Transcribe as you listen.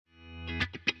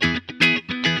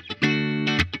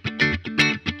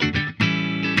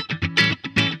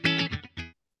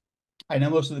I know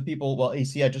most of the people, well,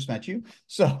 AC, I just met you.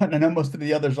 So, and I know most of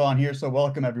the others on here. So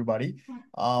welcome everybody.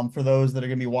 For those that are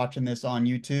going to be watching this on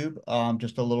YouTube,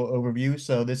 just a little overview.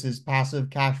 So this is Passive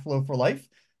Cash Flow for Life,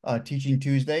 Teaching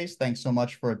Tuesdays. Thanks so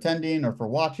much for attending or for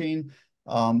watching.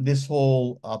 This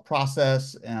whole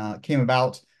process came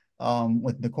about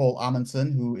with Nicole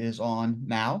Amundsen, who is on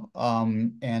now.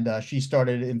 And she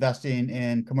started investing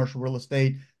in commercial real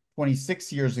estate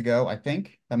 26 years ago, I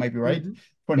think. That might be right. Hmm.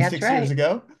 That's 26 years right.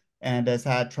 ago, and has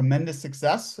had tremendous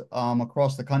success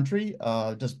across the country,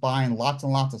 just buying lots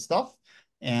and lots of stuff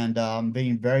and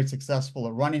being very successful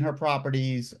at running her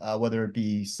properties, whether it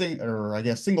be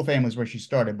single families where she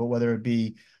started, but whether it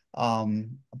be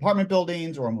apartment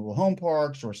buildings or mobile home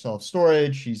parks or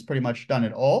self-storage, she's pretty much done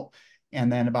it all. And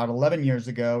then about 11 years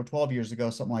ago, 12 years ago,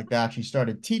 something like that, she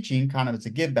started teaching kind of as a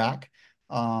give back.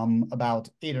 About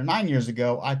 8 or 9 years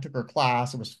ago, I took her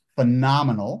class. It was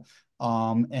phenomenal.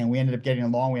 And we ended up getting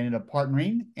along. We ended up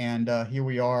partnering, and here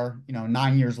we are,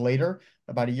 9 years later.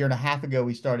 About a year and a half ago,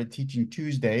 we started teaching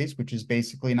Tuesdays, which is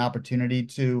basically an opportunity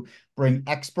to bring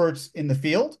experts in the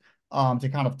field to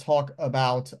kind of talk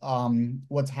about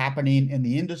what's happening in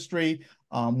the industry,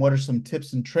 what are some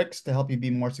tips and tricks to help you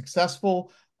be more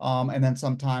successful. And then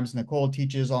sometimes Nicole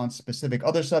teaches on specific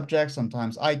other subjects.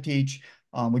 Sometimes I teach.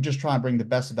 We just try and bring the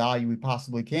best value we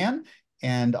possibly can.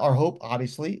 And our hope,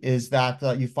 obviously, is that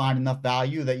you find enough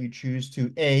value that you choose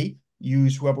to A,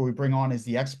 use whoever we bring on as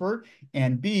the expert,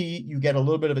 and B, you get a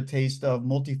little bit of a taste of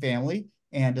multifamily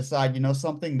and decide,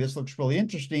 something, this looks really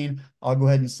interesting. I'll go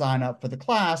ahead and sign up for the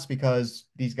class because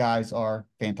these guys are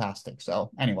fantastic.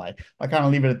 So anyway, I kind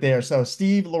of leave it at there. So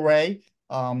Steve Luray,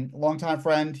 longtime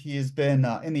friend, he has been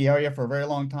in the area for a very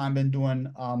long time, been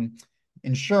doing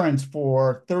insurance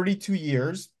for 32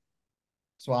 years.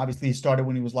 So obviously he started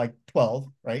when he was like 12,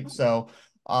 right? So,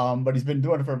 but he's been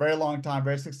doing it for a very long time,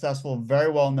 very successful,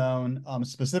 very well known,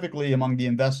 specifically among the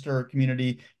investor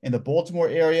community in the Baltimore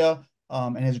area,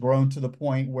 and has grown to the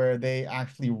point where they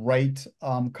actually write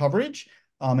coverage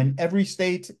in every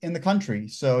state in the country.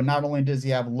 So not only does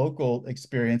he have local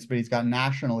experience, but he's got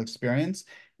national experience.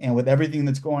 And with everything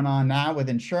that's going on now with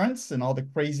insurance and all the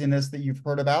craziness that you've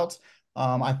heard about,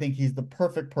 I think he's the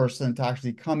perfect person to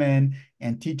actually come in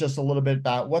and teach us a little bit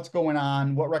about what's going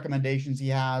on, what recommendations he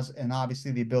has, and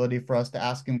obviously the ability for us to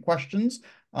ask him questions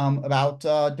about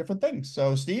different things.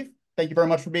 So, Steve, thank you very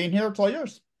much for being here. It's all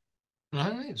yours. All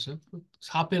right, so let's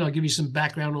hop in. I'll give you some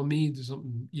background on me. There's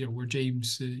something, where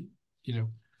James,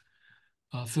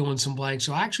 fill in some blanks.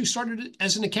 So I actually started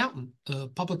as an accountant, a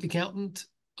public accountant.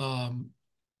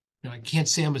 I can't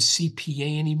say I'm a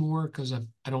CPA anymore because I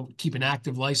don't keep an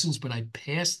active license, but I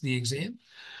passed the exam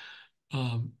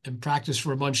and practiced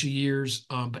for a bunch of years,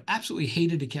 but absolutely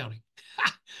hated accounting.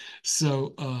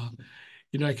 So,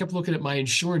 I kept looking at my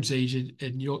insurance agent,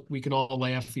 and we can all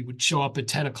laugh. He would show up at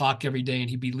 10 o'clock every day, and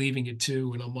he'd be leaving at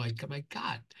 2. And I'm like, oh my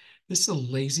God, this is the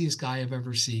laziest guy I've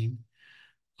ever seen.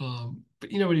 But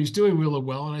what he was doing really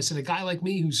well. And I said, a guy like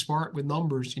me who's smart with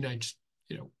numbers, I just,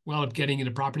 wound up getting into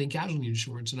property and casualty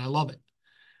insurance, and I love it.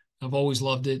 I've always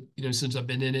loved it, since I've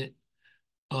been in it.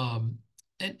 Um,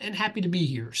 and happy to be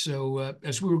here. So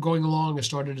as we were going along, I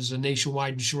started as a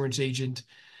nationwide insurance agent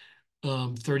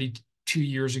 32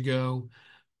 years ago,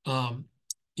 and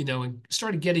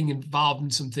started getting involved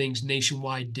in some things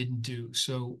nationwide didn't do.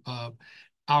 So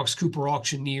Alex Cooper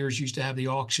auctioneers used to have the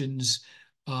auctions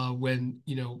when,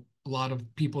 a lot of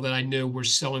people that I knew were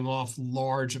selling off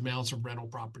large amounts of rental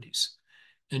properties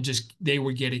and just they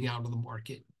were getting out of the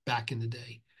market back in the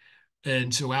day.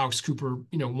 And so Alex Cooper,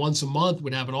 once a month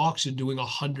would have an auction doing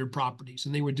 100 properties,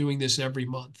 and they were doing this every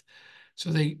month. So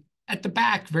they, at the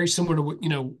back, very similar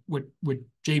to what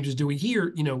James is doing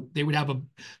here, they would have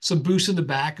some booths in the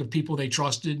back of people they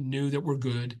trusted and knew that were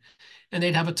good, and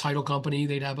they'd have a title company,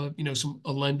 they'd have some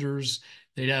lenders,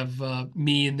 they'd have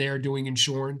me in there doing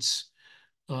insurance.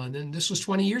 And then this was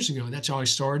 20 years ago, and that's how I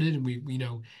started.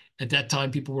 And at that time,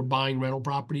 people were buying rental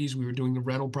properties. We were doing the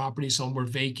rental properties. Some were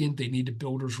vacant. They needed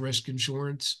builder's risk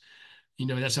insurance.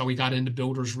 That's how we got into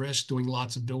builder's risk, doing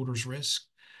lots of builder's risk.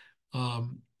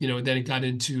 Then it got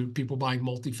into people buying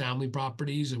multifamily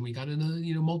properties, and we got into,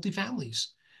 multifamilies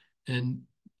and,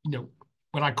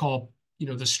 what I call,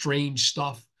 the strange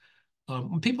stuff.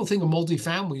 When people think of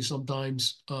multifamily,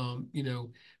 sometimes,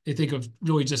 they think of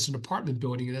really just an apartment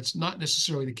building, and that's not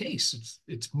necessarily the case.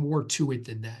 It's more to it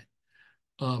than that.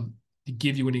 To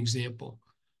give you an example,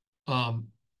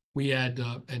 we had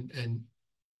and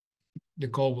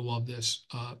Nicole will love this.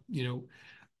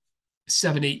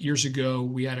 7, 8 years ago,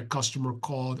 we had a customer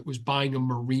call that was buying a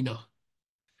marina,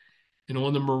 and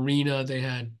on the marina they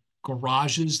had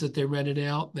garages that they rented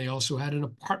out. They also had an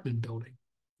apartment building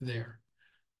there.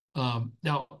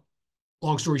 Now,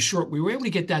 long story short, we were able to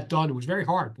get that done. It was very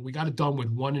hard, but we got it done with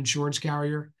one insurance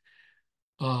carrier.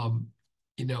 Um,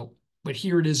 you know, but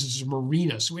here it is, it's a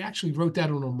marina. So we actually wrote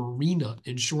that on a marina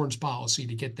insurance policy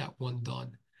to get that one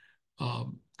done.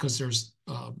 Because there's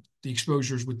the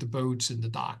exposures with the boats and the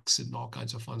docks and all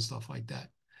kinds of fun stuff like that.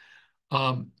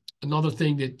 Um, Another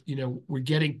thing that, we're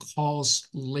getting calls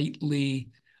lately,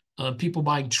 people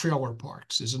buying trailer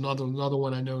parks is another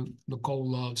one I know Nicole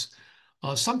loves.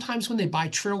 Sometimes when they buy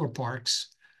trailer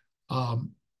parks,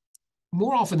 um,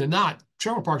 more often than not,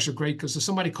 trailer parks are great because if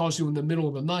somebody calls you in the middle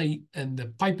of the night and the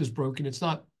pipe is broken, it's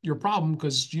not your problem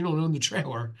because you don't own the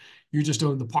trailer, you just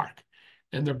own the park.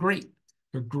 And they're great.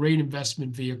 They're great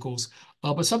investment vehicles.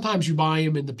 But sometimes you buy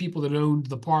them and the people that own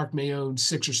the park may own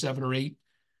 6 or 7 or 8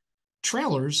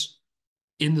 trailers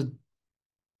in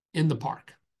the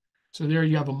park. So there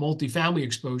you have a multifamily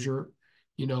exposure,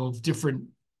 of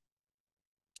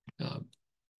uh,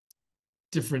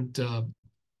 different uh,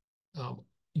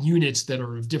 units that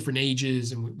are of different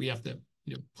ages, and we have to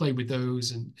play with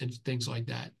those and things like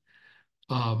that.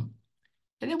 Um,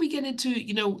 and then we get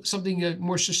into something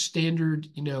more just standard,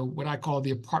 what I call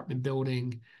the apartment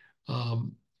building.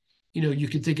 Um, you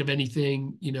can think of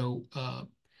anything,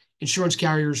 insurance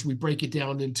carriers, we break it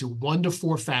down into 1 to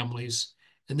 4 families,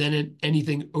 and then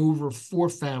anything over 4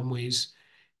 families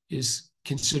is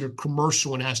considered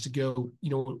commercial and has to go,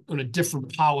 on a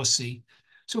different policy.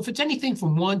 So if it's anything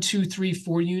from 1, 2, 3,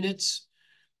 4 units,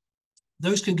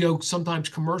 those can go sometimes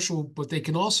commercial, but they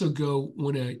can also go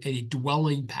on a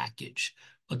dwelling package,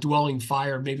 a dwelling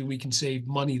fire. Maybe we can save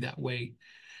money that way,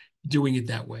 doing it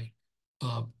that way.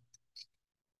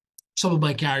 Some of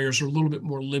my carriers are a little bit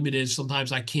more limited.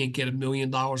 Sometimes I can't get $1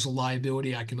 million of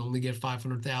liability. I can only get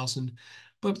 500,000.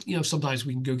 But sometimes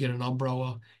we can go get an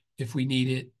umbrella if we need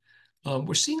it.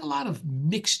 We're seeing a lot of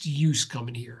mixed use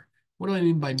coming here. What do I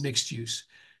mean by mixed use?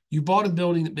 You bought a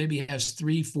building that maybe has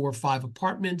 3, 4, 5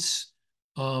 apartments,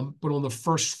 but on the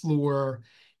first floor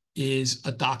is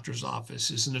a doctor's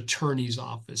office, is an attorney's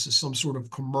office, is some sort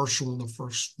of commercial on the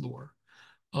first floor.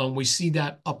 We see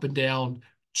that up and down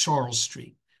Charles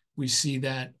Street. We see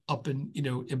that up in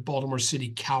Baltimore City,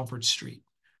 Calvert Street,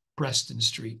 Preston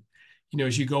Street.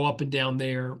 As you go up and down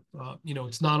there,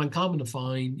 it's not uncommon to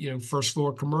find, first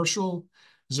floor commercial,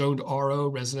 zoned RO,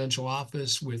 residential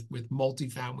office with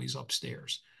multifamilies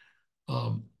upstairs.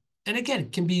 And again,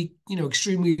 it can be,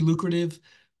 extremely lucrative.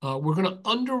 We're going to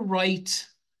underwrite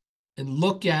and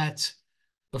look at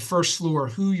the first floor,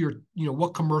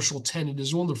 what commercial tenant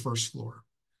is on the first floor.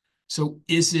 So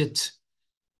is it,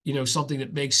 something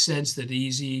that makes sense, that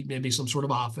easy, maybe some sort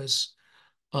of office.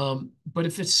 But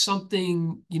if it's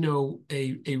something,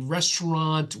 a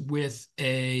restaurant with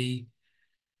a,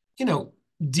 you know,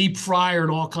 deep fryer and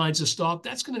all kinds of stuff,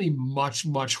 that's going to be much,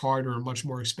 much harder and much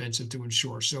more expensive to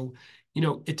insure. So,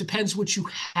 it depends what you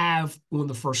have on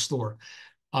the first floor.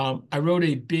 I wrote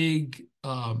a big,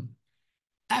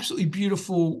 absolutely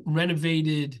beautiful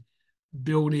renovated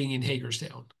building in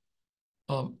Hagerstown.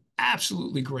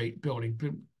 Absolutely great building,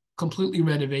 completely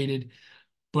renovated.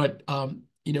 But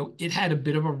it had a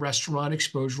bit of a restaurant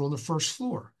exposure on the first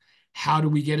floor. How do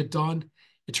we get it done?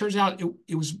 It turns out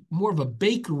it was more of a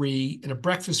bakery and a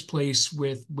breakfast place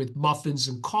with muffins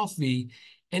and coffee,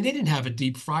 and they didn't have a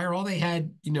deep fryer. All they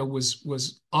had,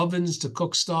 was ovens to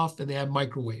cook stuff, and they had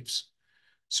microwaves.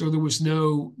 So there was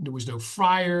no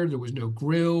fryer, there was no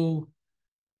grill,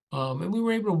 and we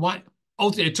were able to watch.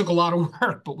 Ultimately, it took a lot of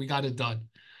work, but we got it done.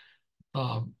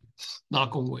 Um,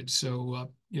 Knock on wood.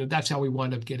 So that's how we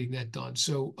wind up getting that done.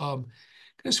 So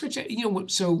gonna switch.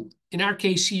 So in our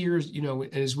case here,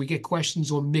 as we get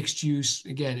questions on mixed use,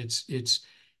 again, it's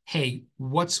hey,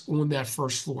 what's on that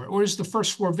first floor, or is the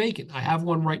first floor vacant? I have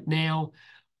one right now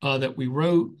that we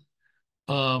wrote,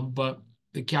 but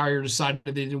the carrier decided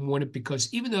they didn't want it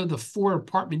because even though the 4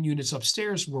 apartment units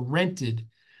upstairs were rented,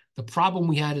 the problem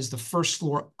we had is the first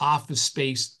floor office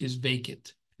space is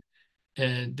vacant,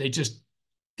 and they just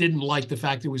didn't like the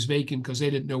fact it was vacant because they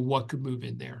didn't know what could move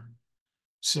in there.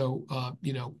 So,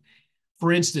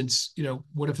 for instance,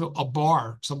 what if a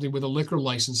bar, something with a liquor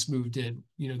license moved in?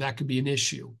 That could be an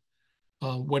issue.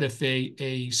 What if a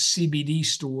CBD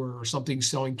store or something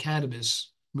selling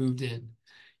cannabis moved in?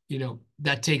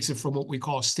 That takes it from what we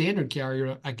call a standard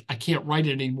carrier. I can't write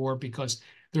it anymore because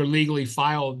they're legally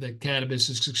filed that cannabis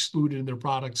is excluded in their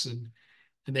products and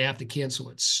they have to cancel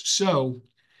it. So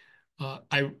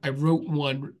I wrote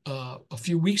one a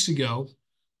few weeks ago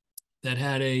that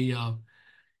had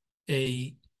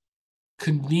a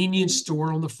convenience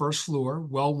store on the first floor,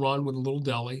 well run with a little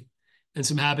deli and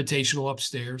some habitational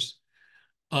upstairs.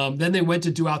 Then they went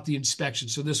to do out the inspection.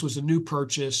 So this was a new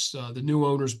purchase. The new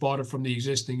owners bought it from the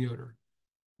existing owner.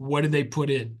 What did they put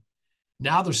in?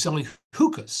 Now they're selling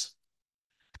hookahs,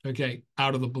 okay,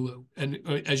 out of the blue. And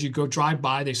as you go drive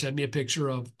by, they send me a picture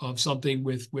of something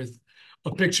with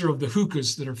a picture of the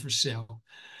hookahs that are for sale.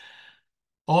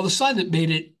 All of a sudden, it made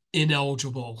it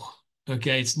ineligible.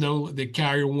 Okay, it's no, the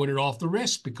carrier wanted off the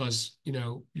risk because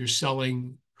you're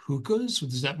selling hookahs.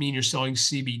 Does that mean you're selling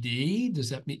CBD?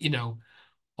 Does that mean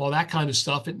all that kind of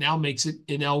stuff? It now makes it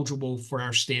ineligible for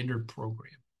our standard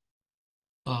program.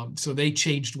 So they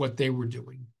changed what they were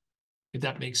doing, if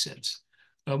that makes sense.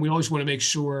 We always want to make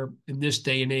sure in this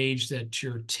day and age that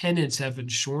your tenants have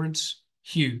insurance.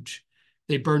 Huge.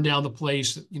 They burn down the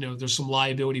place, there's some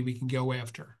liability we can go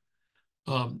after.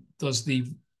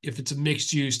 If it's a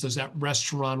mixed use, does that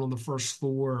restaurant on the first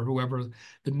floor or whoever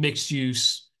the mixed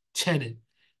use tenant,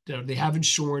 they have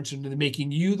insurance and they're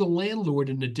making you, the landlord,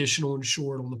 an additional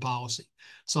insured on the policy.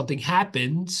 Something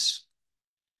happens,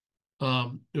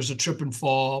 there's a trip and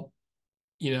fall,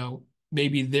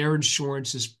 maybe their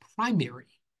insurance is primary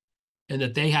and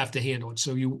that they have to handle it.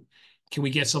 So can we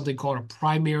get something called a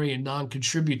primary and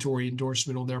non-contributory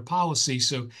endorsement on their policy?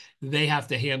 So they have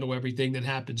to handle everything that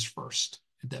happens first,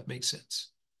 if that makes sense.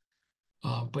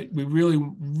 But we really,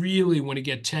 really want to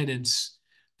get tenants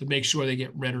to make sure they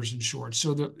get renters insurance.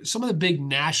 So some of the big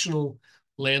national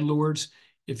landlords,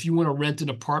 if you want to rent an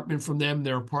apartment from them,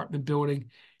 their apartment building,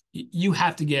 you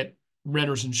have to get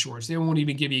renters insurance. They won't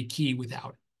even give you a key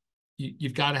without it.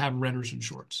 You've got to have renters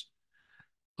insurance.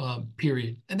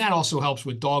 Period. And that also helps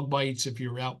with dog bites. If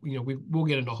you're out, we'll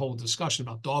get into a whole discussion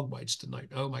about dog bites tonight.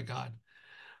 Oh my God,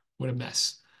 what a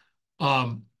mess.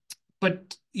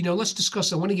 But let's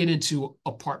discuss. I want to get into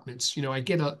apartments.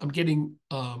 I'm getting,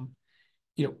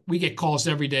 we get calls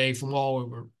every day from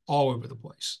all over the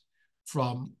place,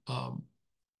 from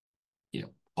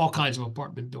all kinds of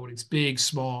apartment buildings, big,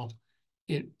 small.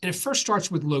 And it first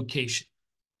starts with location.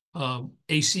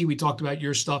 AC, we talked about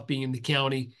your stuff being in the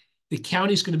county. The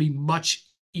county is going to be much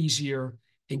easier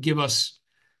and give us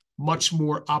much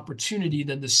more opportunity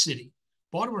than the city.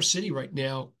 Baltimore City right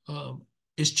now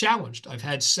is challenged. I've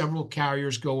had several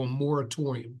carriers go on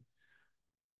moratorium,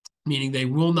 meaning they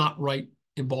will not write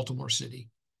in Baltimore City.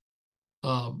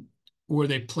 Or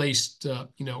they placed,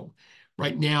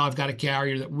 right now I've got a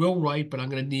carrier that will write, but I'm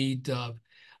going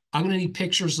to need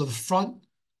pictures of the front,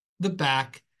 the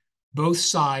back, both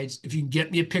sides. If you can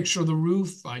get me a picture of the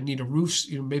roof, I need a roof,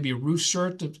 maybe a roof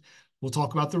cert. We'll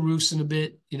talk about the roofs in a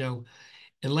bit, And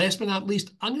last but not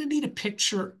least, I'm going to need a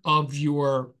picture of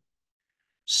your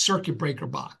circuit breaker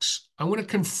box. I want to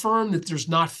confirm that there's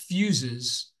not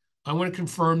fuses. I want to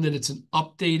confirm that it's an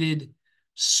updated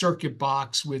circuit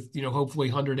box with, hopefully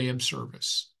 100 amp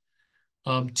service.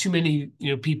 Too many,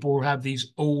 people who have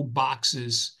these old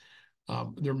boxes,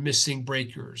 they're missing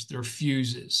breakers, they're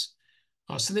fuses.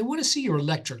 So they want to see your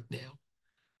electric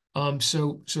now.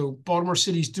 So Baltimore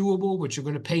City's doable, but you're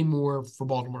going to pay more for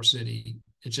Baltimore City.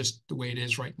 It's just the way it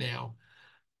is right now.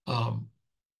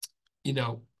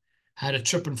 Had a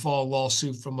trip and fall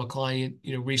lawsuit from a client,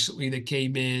 recently that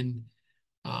came in.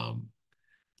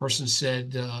 Person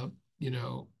said,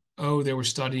 oh, they were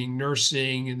studying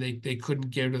nursing and they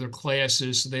couldn't go to their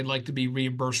classes, so they'd like to be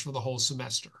reimbursed for the whole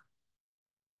semester.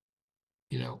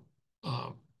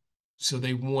 So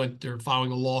they're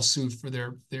filing a lawsuit for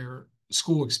their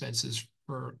school expenses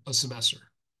for a semester.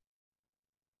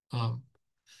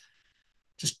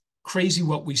 Just crazy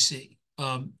what we see.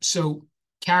 So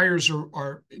carriers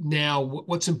are now,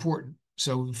 what's important?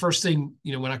 So the first thing,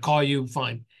 when I call you,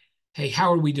 fine. Hey,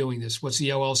 how are we doing this? What's the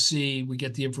LLC? We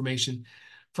get the information.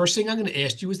 First thing I'm going to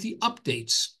ask you is the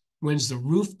updates. When's the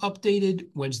roof updated?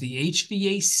 When's the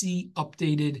HVAC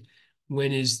updated?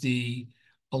 When is the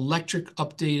electric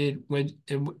updated?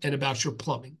 And about your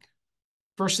plumbing.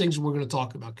 First things we're going to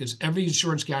talk about, because every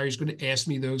insurance carrier is going to ask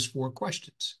me those 4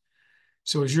 questions.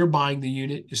 So as you're buying the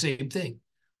unit, the same thing.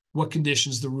 What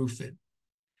condition's the roof in?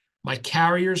 My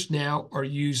carriers now are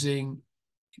using,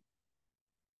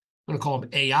 I'm going to call them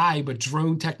AI, but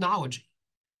drone technology.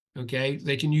 Okay,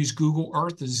 they can use Google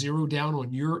Earth to zero down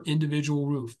on your individual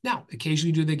roof. Now,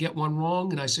 occasionally do they get one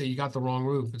wrong? And I say, you got the wrong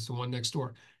roof. It's the one next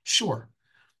door. Sure.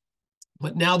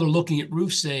 But now they're looking at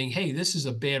roofs saying, hey, this is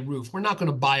a bad roof. We're not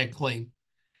going to buy a claim.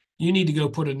 You need to go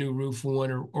put a new roof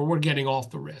on, or we're getting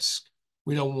off the risk.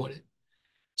 We don't want it.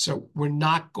 So we're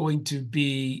not going to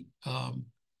be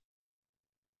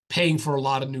paying for a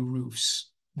lot of new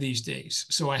roofs these days.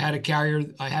 So I had a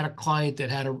client that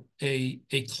had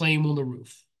a claim on the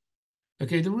roof.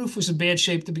 Okay, the roof was in bad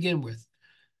shape to begin with.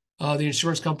 The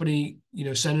insurance company,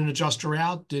 sent an adjuster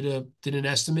out, did an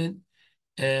estimate,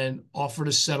 and offered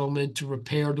a settlement to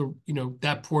repair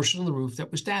that portion of the roof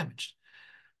that was damaged.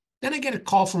 Then I get a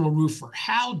call from a roofer.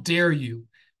 How dare you?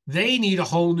 They need a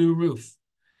whole new roof.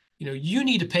 You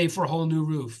need to pay for a whole new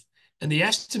roof. And the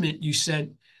estimate you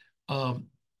said,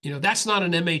 that's not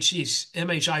an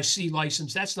MHIC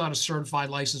license. That's not a certified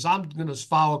license. I'm going to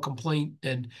file a complaint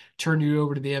and turn you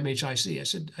over to the MHIC.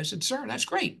 I said, sir, that's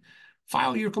great.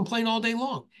 File your complaint all day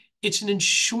long. It's an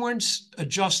insurance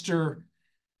adjuster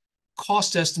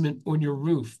cost estimate on your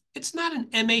roof. It's not an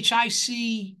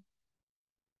MHIC,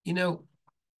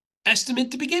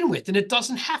 estimate to begin with, and it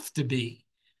doesn't have to be.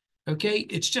 Okay,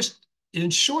 it's just an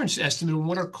insurance estimate on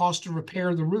what it costs to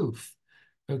repair the roof.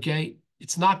 Okay,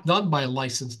 it's not done by a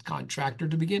licensed contractor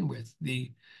to begin with.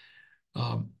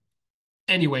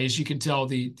 Anyway, as you can tell,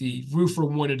 the roofer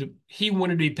wanted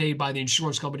to be paid by the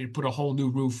insurance company to put a whole new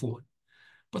roof on,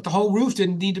 but the whole roof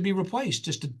didn't need to be replaced.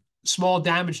 Just a small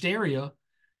damaged area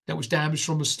that was damaged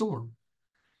from a storm.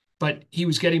 But he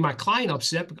was getting my client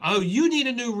upset. Oh, you need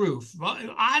a new roof.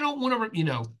 I don't want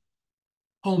to,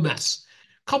 whole mess.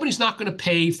 Company's not going to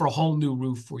pay for a whole new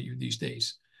roof for you these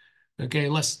days. Okay,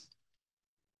 unless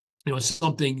it's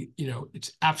something,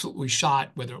 it's absolutely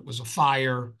shot, whether it was a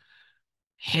fire.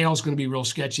 Hail's going to be real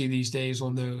sketchy these days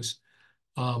on those.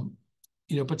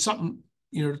 But something,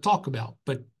 to talk about.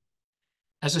 But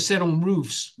as I said, on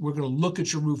roofs, we're going to look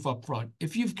at your roof up front.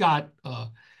 If you've got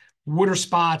water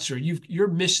spots or you're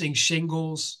missing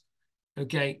shingles,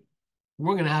 okay,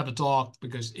 we're going to have a talk,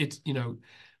 because it's,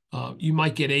 you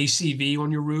might get ACV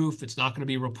on your roof. It's not going to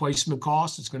be replacement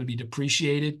cost. It's going to be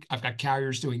depreciated. I've got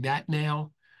carriers doing that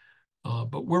now.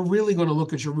 But we're really going to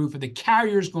look at your roof, and the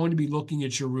carrier is going to be looking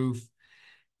at your roof.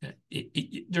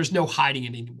 There's no hiding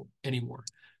it anymore.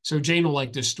 So Jane will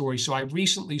like this story. So I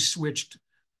recently switched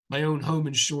my own home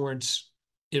insurance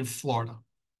in Florida.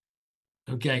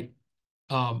 Okay.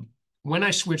 When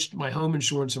I switched my home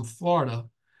insurance in Florida,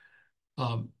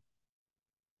 I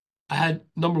had,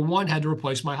 number one, had to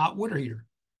replace my hot water heater.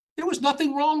 There was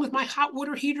nothing wrong with my hot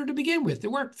water heater to begin with.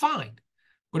 It worked fine.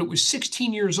 But it was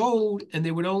 16 years old, and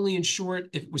they would only insure it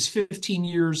if it was 15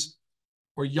 years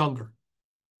or younger.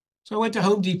 So I went to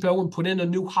Home Depot and put in a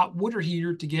new hot water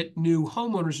heater to get new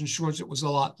homeowners insurance. It was a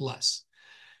lot less.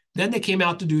 Then they came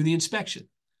out to do the inspection.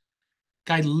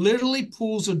 Guy literally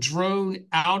pulls a drone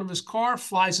out of his car,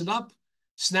 flies it up,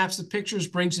 snaps the pictures,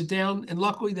 brings it down, and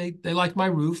luckily they liked my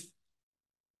roof.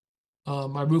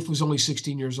 My roof was only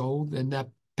 16 years old, and that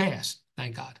passed,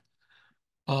 thank God.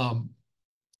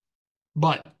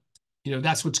 But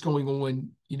that's what's going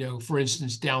on, for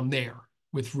instance, down there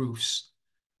with roofs.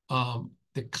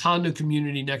 The condo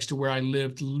community next to where I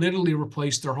lived literally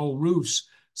replaced their whole roofs,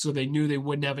 so they knew they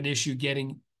wouldn't have an issue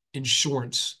getting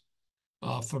insurance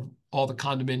for all the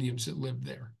condominiums that lived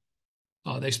there.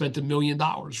 They spent $1 million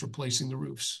replacing the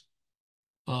roofs.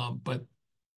 But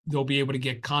they'll be able to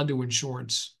get condo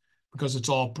insurance because it's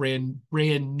all brand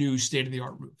new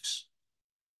state-of-the-art roofs.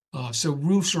 So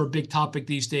roofs are a big topic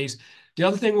these days. The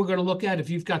other thing we're going to look at, if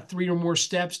you've got 3 or more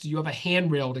steps, do you have a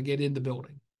handrail to get in the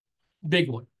building? Big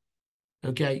one.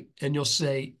 Okay. And you'll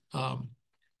say,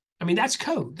 that's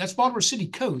code. That's Baltimore City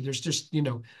code. There's just,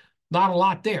 not a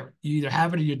lot there. You either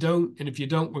have it or you don't. And if you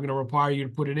don't, we're going to require you to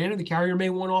put it in, and the carrier may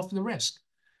want off the risk,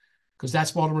 because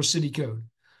that's Baltimore City code.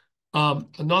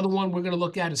 Another one we're going to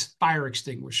look at is fire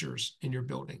extinguishers in your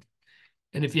building.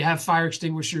 And if you have fire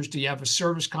extinguishers, do you have a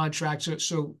service contract?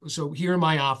 So here in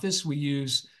my office, we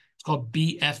use, it's called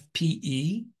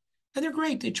BFPE, and they're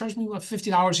great. They charge me about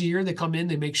 $50 a year. They come in,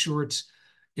 they make sure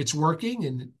it's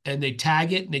working, and they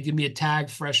tag it, and they give me a tag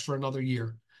fresh for another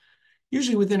year.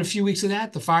 Usually within a few weeks of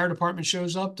that, the fire department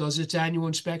shows up, does its annual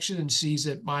inspection, and sees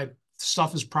that my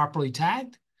stuff is properly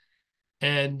tagged,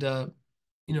 and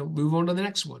move on to the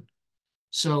next one.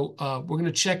 So we're going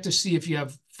to check to see if you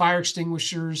have fire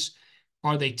extinguishers.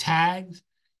 Are they tagged?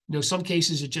 Some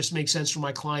cases it just makes sense for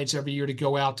my clients every year to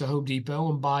go out to Home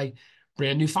Depot and buy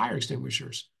brand new fire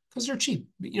extinguishers, because they're cheap.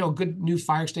 Good new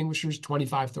fire extinguishers,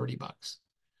 $25, $30.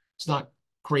 It's not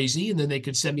crazy. And then they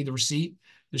could send me the receipt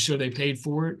to show they paid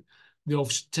for it. They'll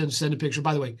send a picture.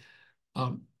 By the way,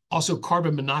 also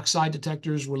carbon monoxide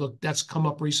detectors that's come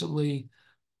up recently.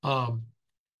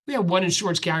 We had one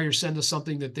insurance carrier send us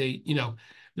something that they,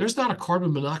 there's not a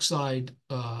carbon monoxide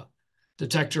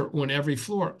detector on every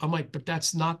floor. I'm like, but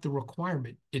that's not the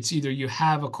requirement. It's either you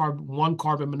have one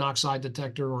carbon monoxide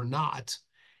detector or not.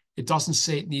 It doesn't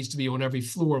say it needs to be on every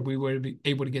floor. We were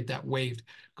able to get that waived,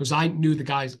 because I knew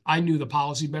the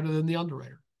policy better than the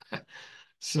underwriter.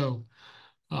 So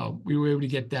we were able to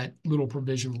get that little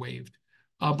provision waived.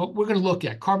 But we're going to look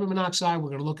at carbon monoxide. We're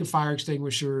going to look at fire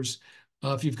extinguishers.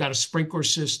 If you've got a sprinkler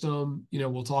system,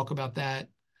 we'll talk about that.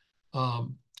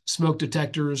 Smoke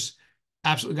detectors,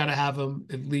 absolutely got to have them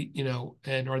at least,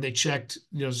 and are they checked?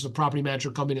 Does the property manager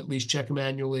come in, at least check them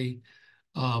annually?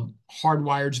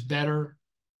 Hardwired's better,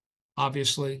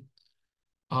 obviously.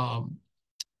 Um,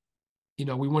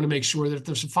 we want to make sure that if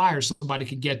there's a fire, somebody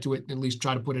can get to it and at least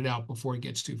try to put it out before it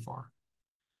gets too far.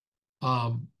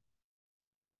 Um,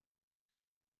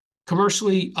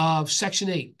 Commercially, Section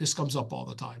 8, this comes up all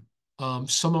the time.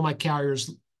 Some of my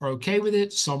carriers are okay with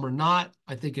it, some are not.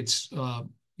 I think it's,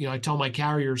 I tell my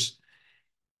carriers,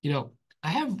 I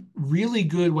have really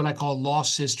good, what I call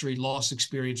loss history, loss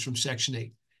experience from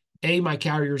Section 8. My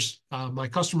carriers, my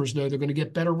customers know they're going to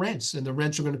get better rents, and the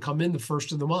rents are going to come in the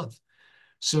first of the month.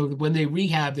 So when they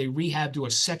rehab to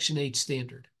a Section 8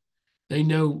 standard. They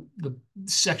know the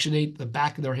Section 8, the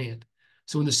back of their hand.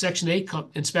 So when the Section 8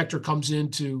 inspector comes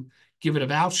in to give it a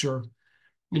voucher,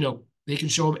 they can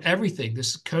show them everything.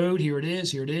 This code, here it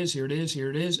is, here it is, here it is, here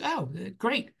it is. Oh,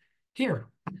 great. Here.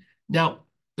 Now,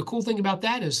 the cool thing about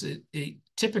that is that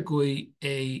typically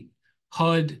a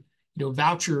HUD,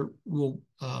 voucher will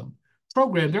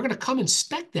program, they're going to come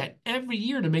inspect that every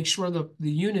year to make sure the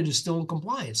unit is still in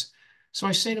compliance. So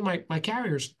I say to my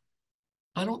carriers,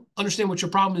 I don't understand what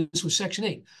your problem is with Section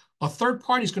 8. A third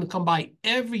party is going to come by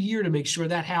every year to make sure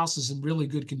that house is in really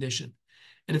good condition.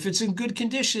 And if it's in good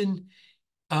condition,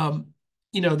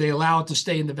 they allow it to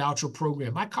stay in the voucher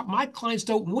program. My clients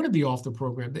don't want to be off the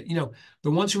program. The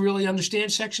ones who really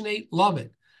understand Section 8 love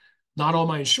it. Not all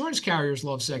my insurance carriers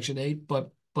love Section 8,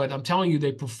 but I'm telling you,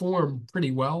 they perform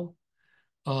pretty well.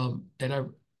 And I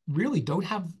really don't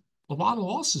have a lot of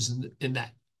losses in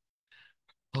that.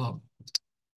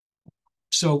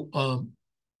 So,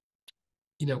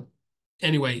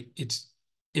 anyway, it's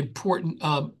important.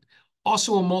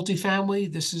 Also, in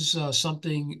multifamily, this is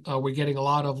something we're getting a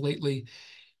lot of lately.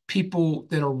 People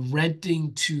that are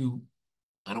renting to,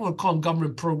 I don't want to call them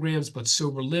government programs, but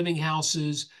sober living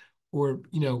houses, or,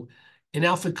 an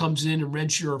outfit comes in and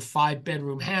rents your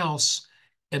 5-bedroom house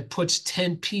and puts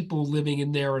 10 people living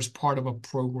in there as part of a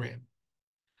program.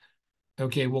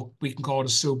 Okay, well, we can call it a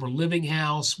sober living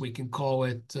house. We can call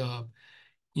it,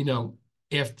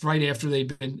 right after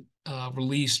they've been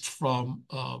released from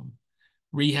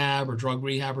rehab or drug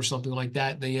rehab or something like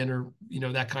that, they enter,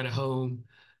 that kind of home.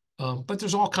 But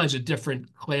there's all kinds of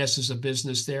different classes of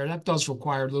business there. That does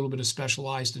require a little bit of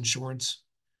specialized insurance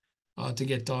to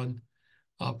get done.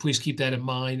 Please keep that in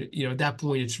mind. At that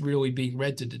point, it's really being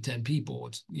rented to 10 people.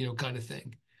 It's, kind of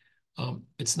thing.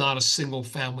 It's not a single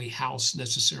family house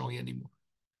necessarily anymore.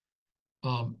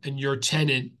 And your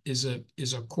tenant is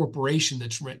a corporation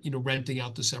that's renting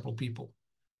out to several people,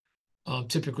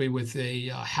 typically with a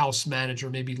house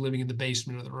manager, maybe living in the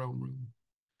basement of their own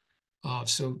room.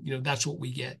 So that's what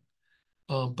we get.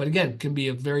 But again, can be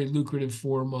a very lucrative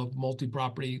form of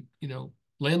multi-property,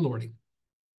 landlording.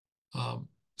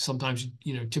 Sometimes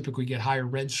typically get higher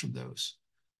rents from those.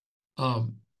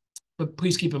 But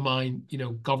please keep in mind,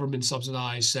 government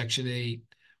subsidized Section 8,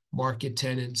 market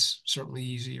tenants, certainly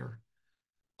easier.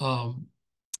 Kind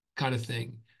of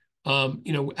thing.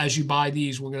 As you buy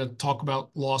these, we're going to talk about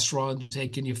loss runs. Hey,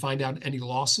 can you find out any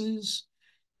losses?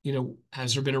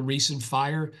 Has there been a recent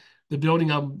fire?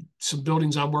 Some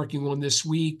buildings I'm working on this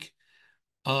week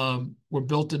were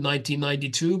built in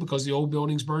 1992 because the old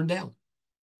buildings burned down.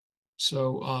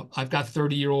 So I've got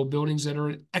 30-year-old buildings that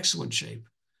are in excellent shape.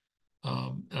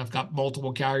 And I've got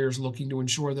multiple carriers looking to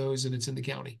insure those, and it's in the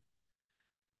county.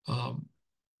 What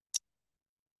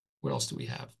else do we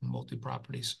have?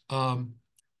 Multi-properties. Like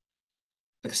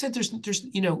I said, there's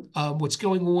what's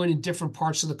going on in different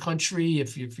parts of the country.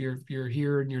 If you're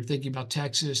here and you're thinking about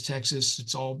Texas,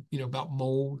 it's all about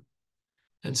mold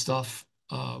and stuff.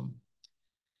 And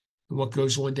what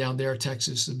goes on down there,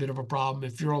 Texas, is a bit of a problem.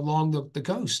 If you're along the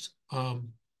coast,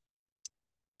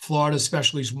 Florida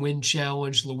especially is wind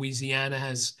challenged. Louisiana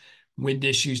has wind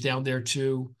issues down there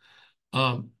too.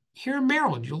 Here in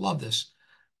Maryland, you'll love this.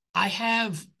 I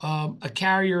have a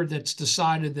carrier that's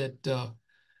decided that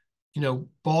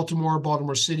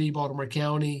Baltimore City, Baltimore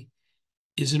County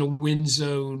is in a wind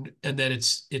zone and that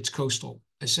it's coastal.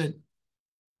 I said,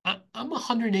 I'm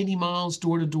 180 miles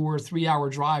door to door, 3-hour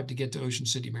drive to get to Ocean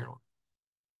City, Maryland.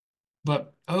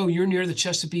 But, oh, you're near the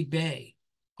Chesapeake Bay.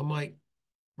 I'm like,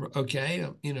 okay,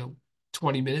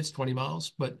 20 minutes, 20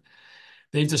 miles, but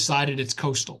they've decided it's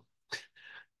coastal.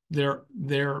 They're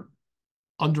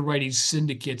underwriting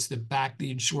syndicates that back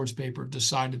the insurance paper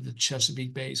decided the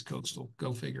Chesapeake Bay is coastal.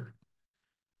 Go figure.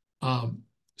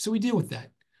 So we deal with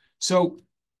that. So,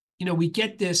 we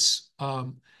get this.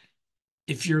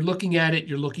 If you're looking at it,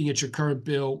 you're looking at your current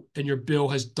bill, and your bill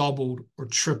has doubled or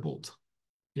tripled.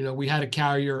 We had a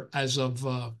carrier as of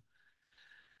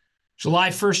July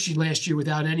 1st last year,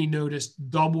 without any notice,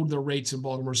 doubled their rates in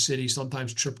Baltimore City,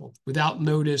 sometimes tripled. Without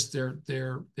notice,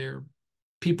 they're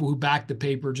people who back the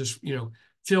paper, just,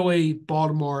 Philly,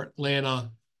 Baltimore,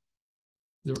 Atlanta,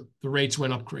 the rates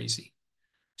went up crazy.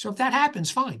 So if that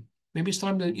happens, fine. Maybe it's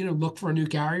time to, look for a new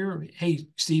carrier. Hey,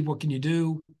 Steve, what can you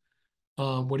do?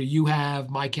 What do you have?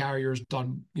 My carrier's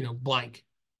done, blank.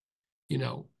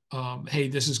 Hey,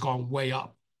 this has gone way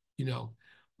up.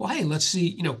 Well, hey, let's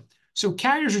see. So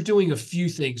carriers are doing a few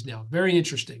things now. Very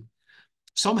interesting.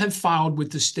 Some have filed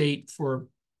with the state for,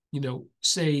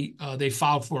 say they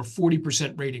filed for a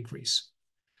 40% rate increase.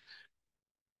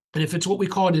 And if it's what we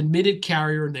call an admitted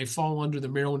carrier and they fall under the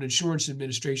Maryland Insurance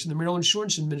Administration, the Maryland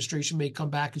Insurance Administration may come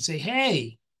back and say,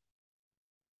 hey,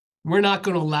 we're not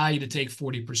going to allow you to take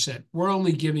 40%. We're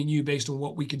only giving you, based on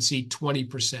what we can see,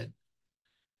 20%.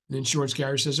 The insurance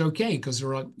carrier says, okay, because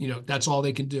they're on, that's all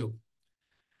they can do.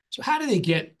 So how do they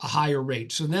get a higher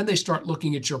rate? So then they start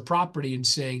looking at your property and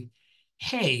saying,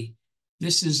 hey,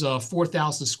 this is a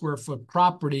 4,000 square foot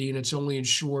property and it's only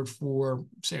insured for,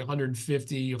 say,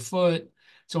 150 a foot.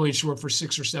 It's only insured for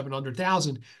 600,000 or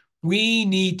 700,000. We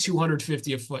need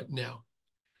 250 a foot now.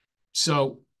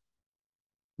 So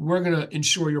we're going to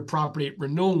insure your property at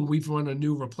renewal. We've run a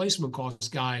new replacement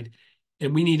cost guide,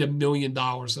 and we need $1 million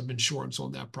of insurance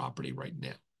on that property right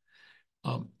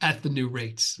now at the new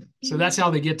rates. So that's how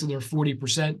they get to their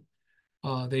 40%.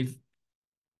 They've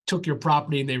took your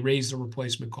property and they raised the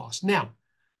replacement cost. Now,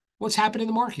 what's happened in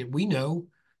the market? We know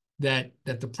that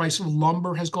the price of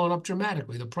lumber has gone up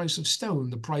dramatically, the price of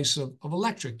stone, the price of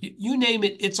electric. You name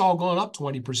it, it's all gone up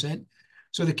 20%.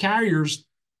 So the carriers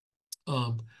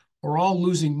are all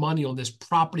losing money on this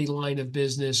property line of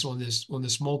business, on this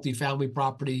multifamily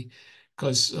property,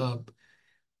 because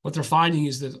what they're finding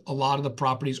is that a lot of the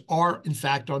properties are, in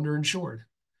fact, underinsured.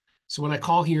 So when I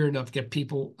call here and I get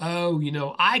people, oh,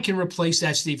 I can replace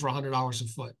that, Steve, for $100 a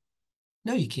foot.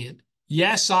 No, you can't.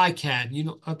 Yes, I can.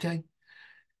 Okay.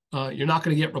 You're not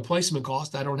going to get replacement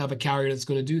cost. I don't have a carrier that's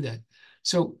going to do that.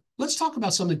 So let's talk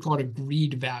about something called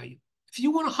agreed value. If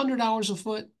you want $100 a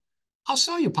foot, I'll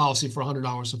sell you a policy for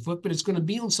 $100 a foot, but it's going to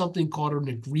be on something called an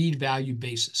agreed value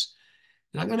basis.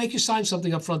 And I'm going to make you sign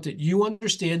something up front that you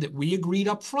understand that we agreed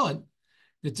up front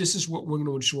that this is what we're going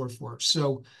to insure for.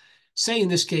 So say in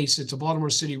this case, it's a Baltimore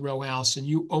City row house and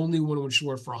you only want to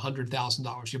insure it for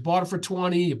 $100,000. You bought it for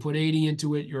 20, you put 80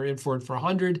 into it, you're in for it for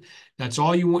 100. That's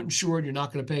all you want insured. You're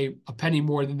not going to pay a penny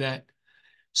more than that.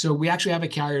 So we actually have a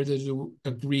carrier that's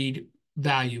agreed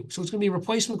value. So it's going to be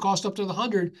replacement cost up to the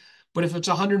 100. But if it's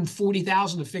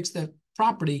 140,000 to fix that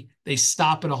property, they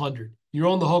stop at 100. You're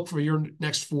on the hook for your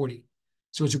next 40.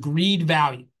 So it's agreed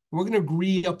value. We're going to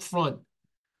agree up front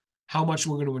how much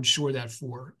we're going to insure that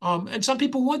for. And some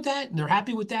people want that, and they're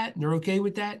happy with that, and they're okay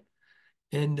with that.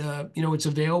 And, it's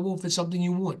available if it's something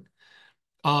you want.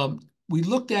 We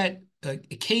looked at a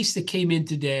case that came in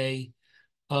today.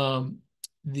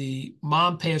 The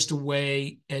mom passed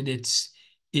away, and it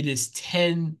is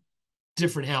 10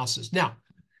 different houses. Now,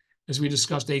 as we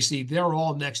discussed, AC, they're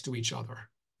all next to each other.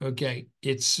 Okay.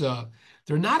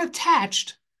 They're not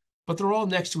attached, but they're all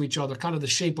next to each other, kind of the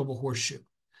shape of a horseshoe.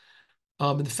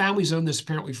 And the family's owned this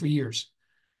apparently for years.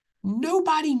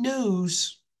 Nobody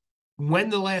knows when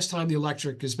the last time the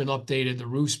electric has been updated, the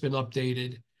roof's been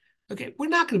updated. Okay. We're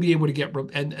not going to be able to get,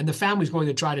 and the family's going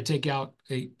to try to take out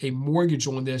a mortgage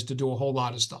on this to do a whole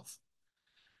lot of stuff.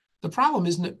 The problem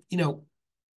isn't that,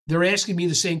 they're asking me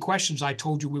the same questions I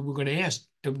told you we were going to ask.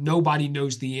 And nobody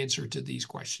knows the answer to these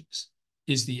questions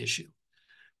is the issue.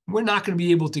 We're not going to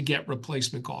be able to get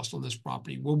replacement cost on this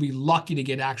property. We'll be lucky to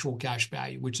get actual cash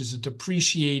value, which is a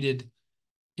depreciated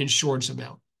insurance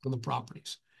amount on the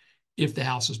properties if the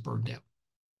house is burned down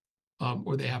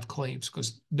or they have claims,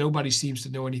 because nobody seems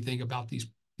to know anything about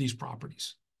these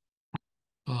properties.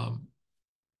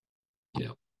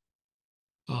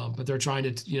 But they're trying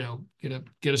to,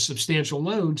 get a substantial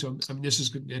loan. So, I mean, this is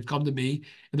going to come to me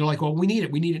and they're like, well, we need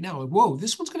it now. Like, whoa,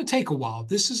 this one's going to take a while.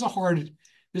 This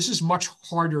is much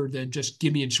harder than just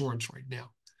give me insurance right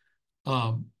now.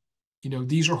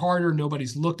 These are harder.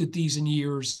 Nobody's looked at these in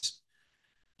years.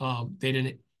 They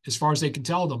didn't, as far as they can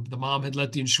tell them, the mom had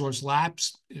let the insurance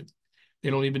lapse. They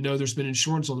don't even know there's been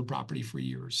insurance on the property for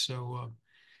years. So,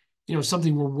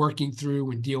 something we're working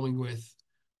through and dealing with.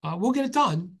 We'll get it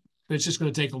done, but it's just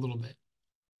going to take a little bit.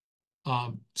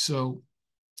 So,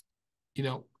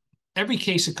 every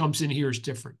case that comes in here is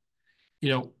different.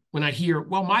 When I hear,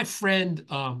 well, my friend,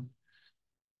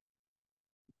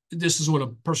 this is on a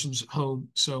person's home,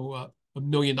 so $1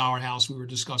 million house we were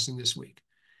discussing this week.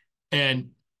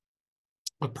 And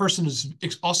a person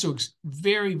is also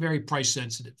very, very price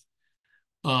sensitive.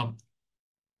 Um,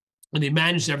 and they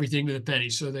manage everything to the penny.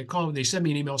 So they send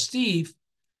me an email, Steve,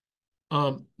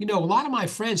 a lot of my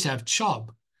friends have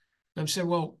Chubb. And I said,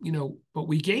 well, but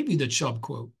we gave you the Chubb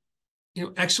quote.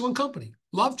 Excellent company,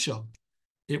 love Chubb.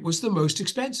 It was the most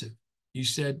expensive. You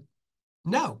said,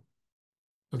 no.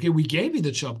 Okay, we gave you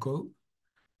the Chubb quote,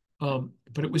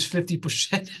 but it was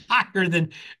 50% higher than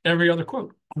every other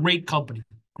quote. Great company,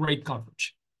 great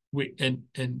coverage.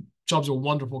 And Chubb's a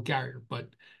wonderful carrier, but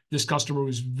this customer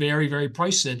was very, very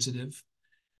price sensitive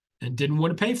and didn't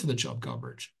want to pay for the Chubb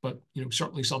coverage, but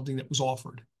certainly something that was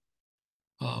offered.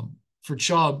 For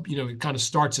Chubb, it kind of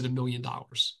starts at $1 million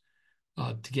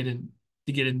to get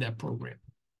in that program.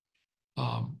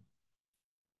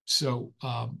 So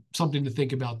something to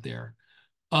think about there.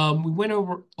 We went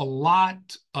over a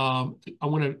lot. I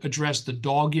want to address the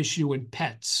dog issue and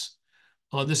pets.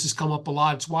 This has come up a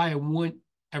lot. It's why I want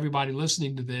everybody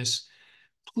listening to this,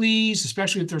 please,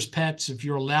 especially if there's pets, if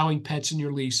you're allowing pets in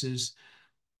your leases,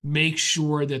 make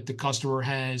sure that the customer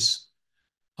has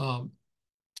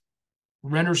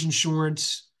renter's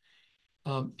insurance.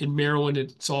 In Maryland,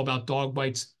 it's all about dog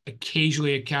bites.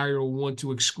 Occasionally, a carrier will want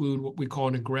to exclude what we call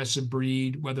an aggressive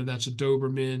breed, whether that's a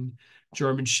Doberman,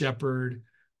 German Shepherd,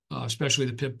 especially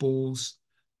the pit bulls.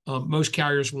 Most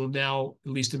carriers will now,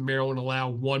 at least in Maryland, allow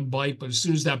one bite, but as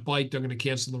soon as that bite, they're going to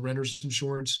cancel the renter's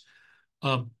insurance.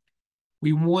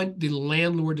 We want the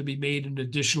landlord to be made an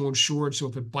additional insured. So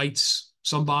if it bites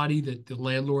somebody, that the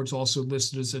landlord's also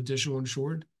listed as additional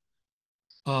insured.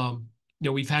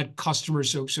 We've had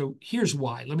customers. So here's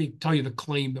why. Let me tell you the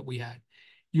claim that we had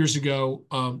years ago.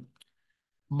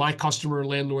 My customer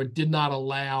landlord did not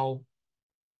allow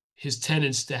his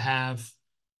tenants to have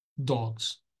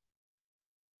dogs.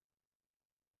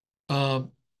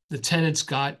 The tenants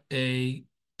got a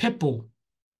pit bull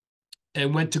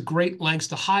and went to great lengths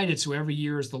to hide it. So every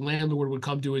year, as the landlord would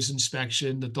come do his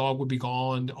inspection, the dog would be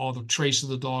gone, all the trace of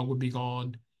the dog would be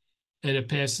gone, and it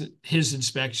passed his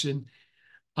inspection.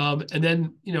 And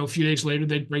then, a few days later,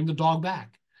 they'd bring the dog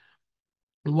back.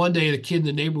 And one day, the kid in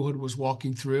the neighborhood was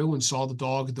walking through and saw the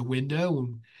dog at the window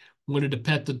and wanted to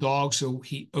pet the dog. So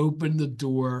he opened the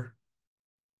door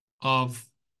of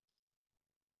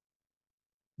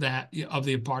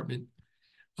the apartment,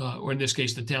 or in this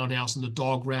case, the townhouse, and the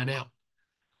dog ran out.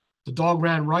 The dog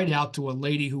ran right out to a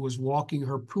lady who was walking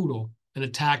her poodle and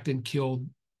attacked and killed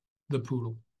the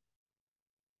poodle.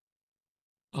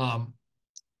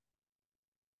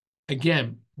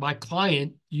 Again, my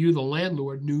client, you, the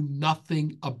landlord, knew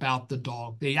nothing about the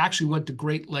dog. They actually went to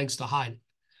great lengths to hide it.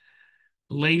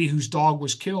 The lady whose dog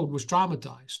was killed was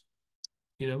traumatized.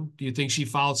 Do you think she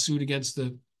filed suit against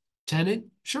the tenant?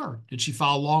 Sure. Did she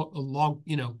file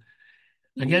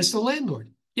against the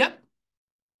landlord? Yep.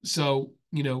 So,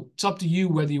 it's up to you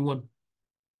whether you want to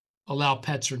allow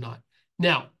pets or not.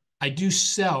 Now, I do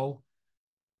sell,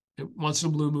 once in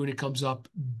a blue moon, it comes up,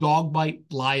 dog bite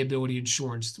liability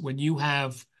insurance. When you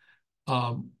have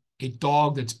a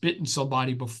dog that's bitten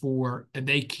somebody before and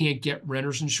they can't get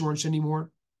renter's insurance anymore,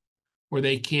 or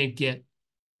they can't get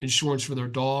insurance for their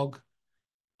dog,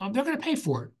 they're going to pay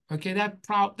for it. Okay,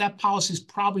 that policy is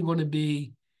probably going to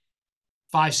be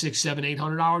 $500, $600, $700,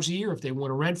 $800 a year if they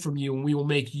want to rent from you, and we will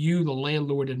make you, the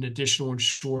landlord, an additional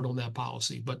insured on that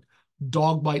policy. But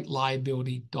dog bite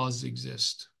liability does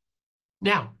exist.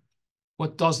 Now,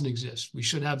 what doesn't exist? We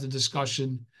should have the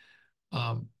discussion.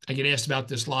 I get asked about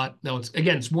this a lot. Now,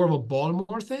 it's more of a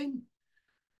Baltimore thing,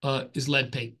 is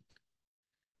lead paint.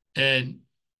 And,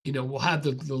 we'll have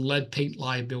the lead paint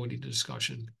liability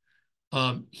discussion.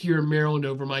 Here in Maryland,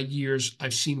 over my years,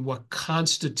 I've seen what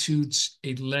constitutes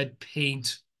a lead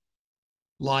paint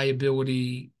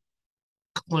liability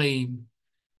claim.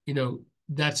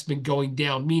 That's been going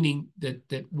down, meaning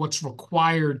that what's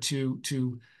required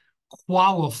to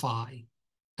qualify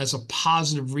as a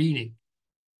positive reading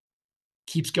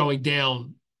keeps going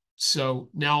down. So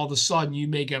now all of a sudden you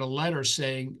may get a letter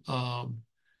saying,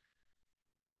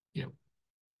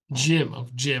 Jim, I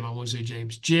won't say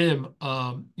James, Jim,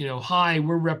 hi,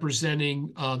 we're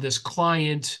representing this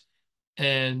client,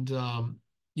 and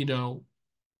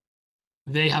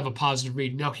they have a positive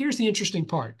reading. Now, here's the interesting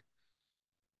part.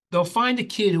 They'll find a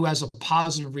kid who has a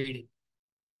positive reading,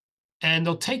 and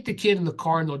they'll take the kid in the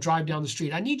car and they'll drive down the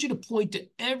street. I need you to point to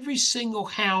every single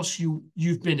house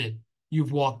you've been in,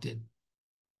 you've walked in,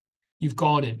 you've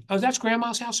gone in. Oh, that's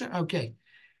grandma's house there? Okay.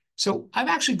 So I've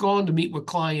actually gone to meet with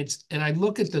clients, and I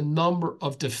look at the number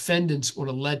of defendants on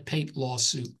a lead paint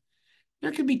lawsuit.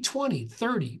 There could be 20,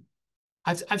 30.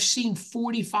 I've seen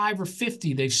 45 or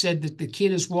 50. They've said that the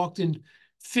kid has walked in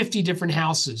 50 different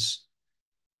houses.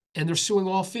 and they're suing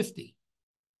all 50.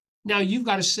 Now you've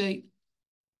got to say,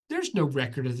 there's no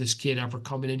record of this kid ever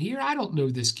coming in here. I don't know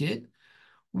this kid.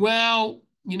 Well,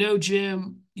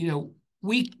 Jim, the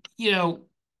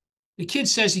kid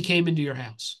says he came into your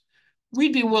house.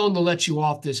 We'd be willing to let you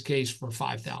off this case for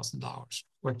 $5,000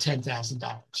 or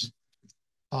 $10,000.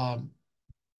 Um,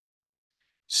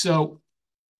 so,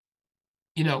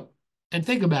 you know, and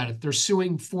think about it. They're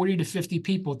suing 40 to 50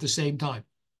 people at the same time.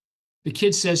 The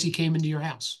kid says he came into your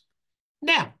house.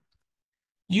 Now,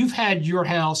 you've had your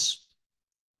house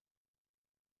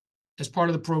as part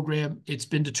of the program. It's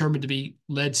been determined to be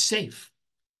lead safe.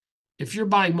 If you're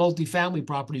buying multifamily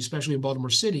property, especially in Baltimore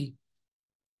City,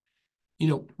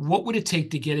 what would it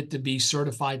take to get it to be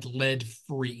certified lead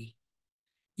free,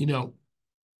 you know,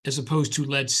 as opposed to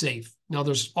lead safe? Now,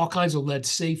 there's all kinds of lead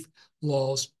safe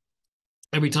laws.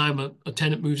 Every time a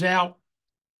tenant moves out,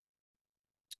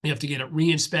 you have to get it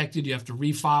re-inspected. You have to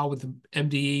refile with the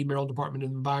MDE, Maryland Department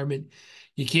of Environment.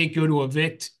 You can't go to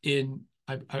evict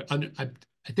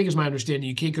I think it's my understanding,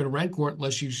 you can't go to rent court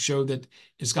unless you show that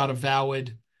it's got a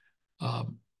valid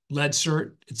lead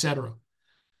cert, et cetera.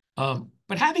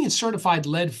 But having it certified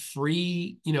lead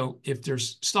free, if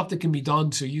there's stuff that can be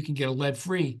done so you can get a lead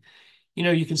free,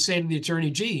 you can say to the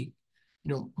attorney, gee,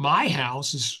 my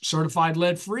house is certified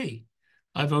lead free.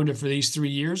 I've owned it for these 3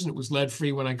 years and it was lead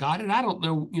free when I got it. I don't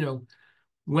know,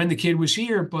 when the kid was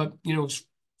here, but, as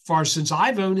far since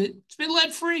I've owned it, it's been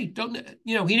lead free. Don't,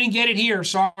 he didn't get it here.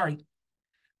 Sorry.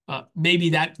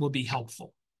 Maybe that will be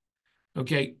helpful.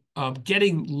 Okay.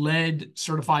 Getting lead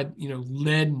certified,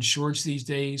 lead insurance these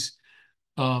days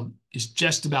is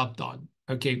just about done.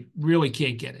 Okay. Really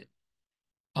can't get it.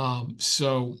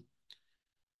 So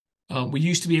we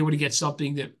used to be able to get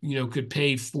something that, could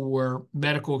pay for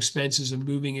medical expenses and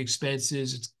moving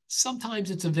expenses.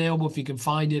 Sometimes it's available if you can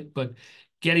find it, but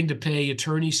getting to pay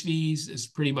attorney's fees is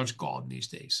pretty much gone these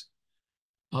days.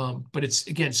 But it's,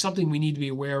 again, something we need to be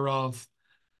aware of.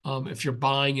 If you're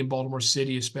buying in Baltimore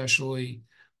City, especially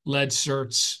lead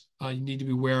certs, you need to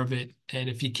be aware of it. And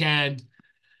if you can,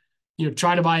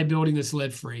 try to buy a building that's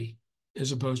lead free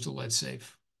as opposed to lead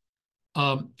safe.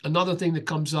 Another thing that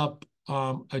comes up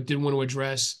I did want to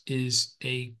address is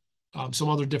some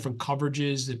other different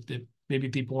coverages that maybe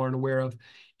people aren't aware of.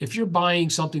 If you're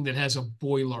buying something that has a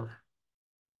boiler,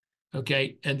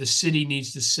 okay, and the city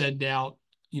needs to send out,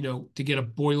 to get a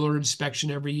boiler inspection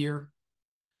every year,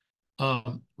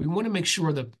 we want to make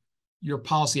sure that your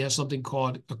policy has something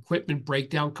called equipment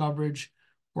breakdown coverage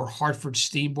or Hartford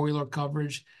steam boiler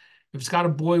coverage. If it's got a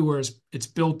boiler, it's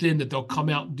built in that they'll come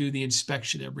out and do the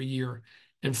inspection every year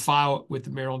and file it with the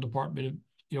Maryland Department of,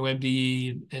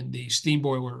 MDE and the steam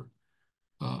boiler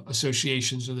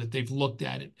association, so that they've looked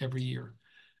at it every year.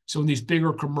 So in these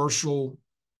bigger commercial,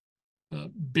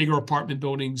 bigger apartment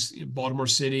buildings in Baltimore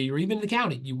City or even in the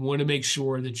county, you want to make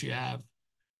sure that you have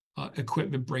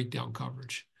equipment breakdown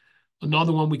coverage.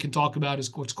 Another one we can talk about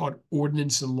is what's called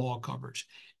ordinance and law coverage.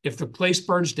 If the place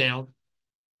burns down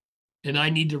and I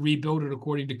need to rebuild it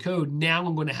according to code, now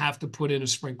I'm going to have to put in a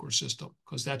sprinkler system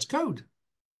because that's code.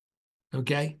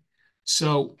 Okay.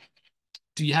 So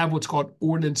do you have what's called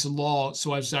ordinance and law?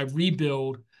 So as I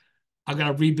rebuild, I got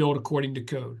to rebuild according to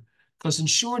code, because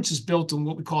insurance is built on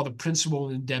what we call the principal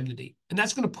and indemnity. And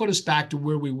that's going to put us back to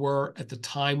where we were at the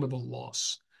time of the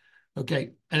loss.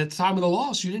 Okay. And at the time of the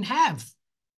loss, you didn't have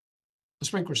a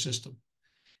sprinkler system.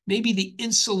 Maybe the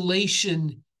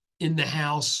insulation in the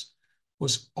house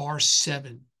was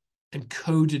R7 and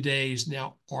code today is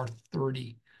now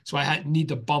R30. So I need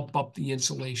to bump up the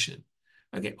insulation.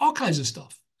 Okay, all kinds of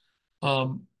stuff.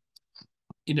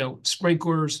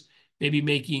 Sprinklers, maybe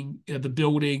making the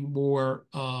building more,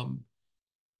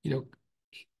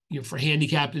 for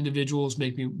handicapped individuals,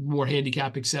 making more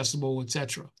handicap accessible,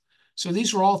 etc. So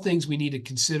these are all things we need to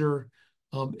consider.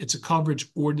 It's a coverage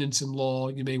ordinance and law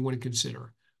you may want to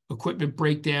consider. Equipment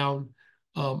breakdown,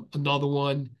 another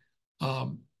one,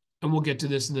 and we'll get to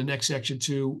this in the next section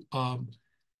too.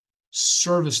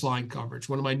 Service line coverage,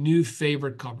 one of my new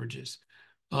favorite coverages.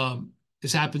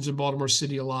 This happens in Baltimore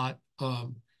City a lot.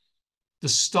 The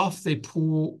stuff they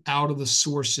pull out of the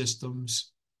sewer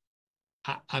systems.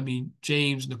 I mean,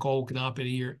 James, Nicole can hop in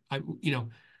here.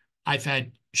 I've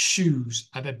had shoes,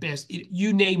 I've had bags,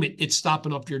 you name it, it's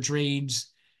stopping up your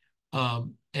drains.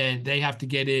 And they have to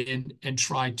get in and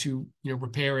try to,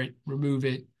 repair it, remove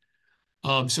it.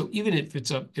 So even if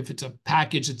it's a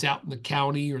package that's out in the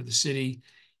county or the city,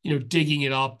 digging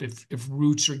it up, if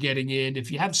roots are getting in,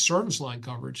 if you have service line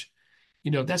coverage,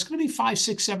 that's going to be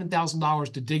 $5,000, $6,000,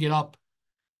 $7,000 to dig it up,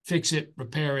 fix it,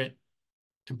 repair it,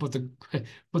 and put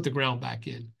the ground back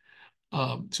in.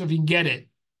 So if you can get it,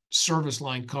 service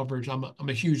line coverage, I'm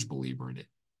a huge believer in it.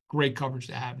 Great coverage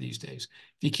to have these days.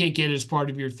 If you can't get it as part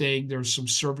of your thing, there's some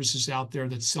services out there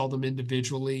that sell them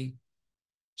individually.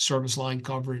 Service line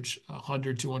coverage,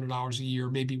 $100, $200 a year,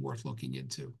 may be worth looking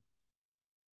into.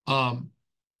 Um,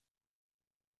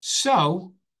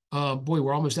 so, boy,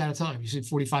 we're almost out of time. You said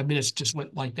 45 minutes just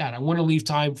went like that. I want to leave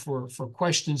time for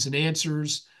questions and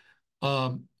answers.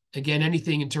 Um, Again,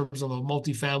 anything in terms of a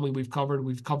multifamily we've covered.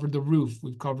 We've covered the roof.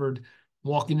 We've covered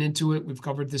walking into it. We've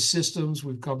covered the systems.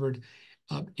 We've covered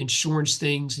insurance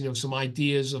things, some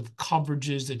ideas of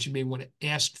coverages that you may want to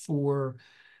ask for.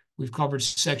 We've covered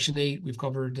Section 8. We've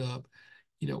covered,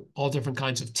 all different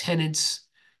kinds of tenants,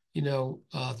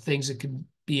 things that can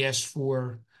be asked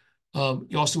for.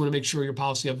 You also want to make sure your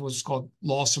policy has what's called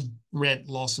loss of rent,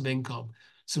 loss of income.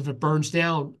 So if it burns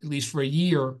down, at least for a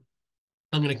year,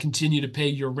 I'm going to continue to pay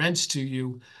your rents to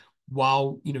you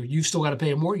while, you've still got to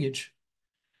pay a mortgage.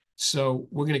 So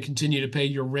we're going to continue to pay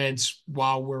your rents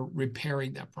while we're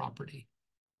repairing that property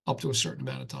up to a certain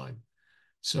amount of time.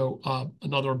 So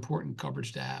another important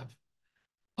coverage to have.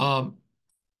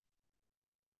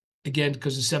 Again,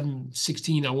 because it's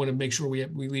 7:16, I want to make sure we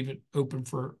leave it open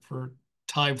for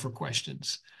time for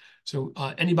questions. So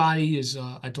anybody is,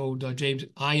 I told James,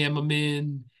 I am them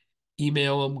in,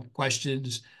 email them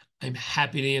questions. I'm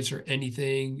happy to answer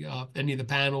anything. Any of the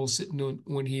panels sitting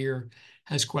on here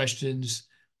has questions,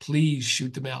 please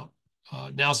shoot them out.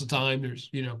 Now's the time. There's,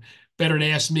 better to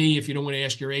ask me if you don't want to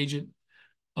ask your agent.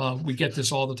 We get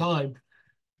this all the time.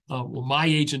 Well, my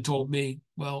agent told me,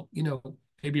 well,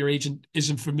 maybe your agent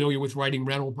isn't familiar with writing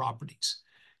rental properties.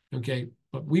 Okay.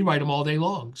 But we write them all day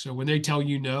long. So when they tell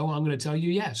you no, I'm going to tell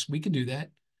you, yes, we can do that.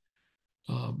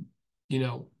 Um, you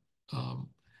know, um,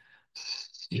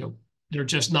 they're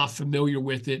just not familiar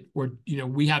with it, or,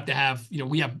 we have to have,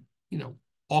 we have,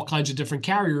 all kinds of different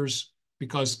carriers,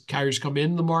 because carriers come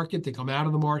in the market, they come out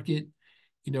of the market,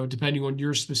 depending on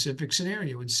your specific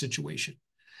scenario and situation.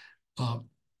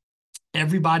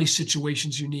 Everybody's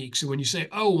situation's unique. So when you say,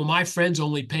 oh, well, my friend's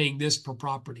only paying this per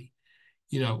property,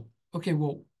 okay,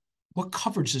 well, what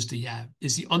coverages do you have?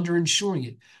 Is he underinsuring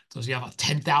it? Does he have a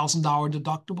 $10,000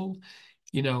 deductible?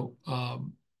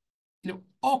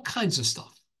 All kinds of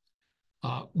stuff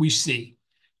we see.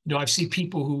 I've seen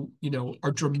people who,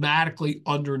 are dramatically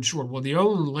underinsured. Well, the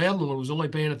owner landlord was only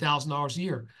paying $1,000 a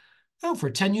year. Oh, for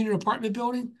a 10-unit apartment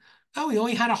building? Oh, he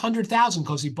only had 100,000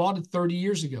 because he bought it 30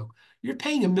 years ago. You're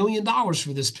paying $1 million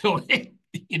for this building.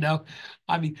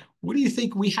 I mean, what do you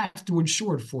think we have to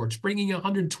insure it for? It's bringing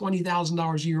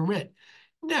 $120,000 a year rent.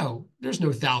 No, there's no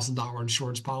 $1,000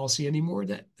 insurance policy anymore.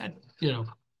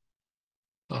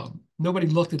 Nobody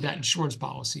looked at that insurance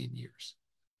policy in years.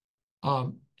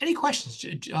 Any questions,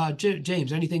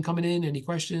 James? Anything coming in? Any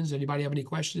questions? Anybody have any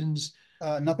questions?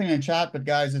 Nothing in chat, but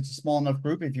guys, it's a small enough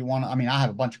group. If you want to, I mean, I have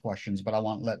a bunch of questions, but I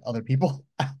want to let other people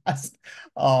ask.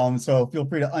 So feel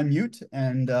free to unmute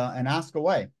and ask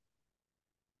away.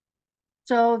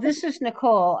 So this is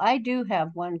Nicole. I do have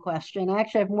one question. I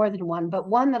actually have more than one, but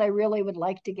one that I really would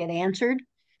like to get answered.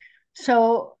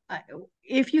 So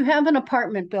if you have an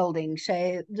apartment building,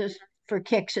 say this for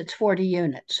kicks, it's 40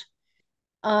 units,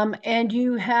 and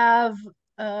you have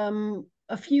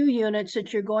a few units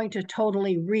that you're going to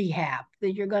totally rehab,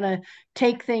 that you're going to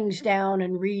take things down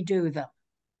and redo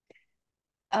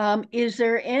them. Is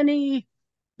there any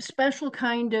special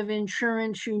kind of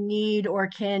insurance you need or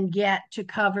can get to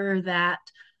cover that,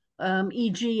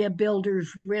 e.g. a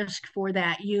builder's risk for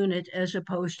that unit as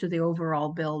opposed to the overall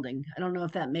building? I don't know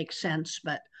if that makes sense,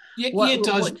 but yeah, it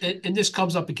does. And this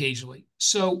comes up occasionally.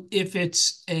 So if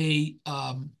it's the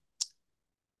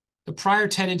prior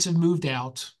tenants have moved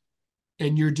out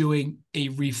and you're doing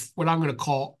what I'm going to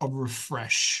call a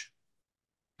refresh.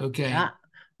 Okay.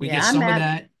 We get some of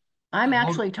that. I'm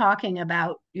actually talking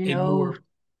about,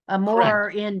 a more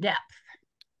in-depth.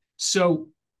 So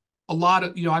a lot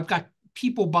of, I've got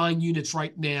people buying units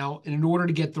right now, and in order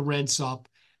to get the rents up,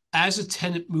 as a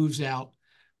tenant moves out,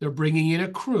 they're bringing in a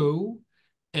crew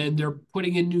and they're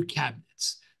putting in new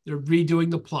cabinets. They're redoing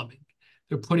the plumbing.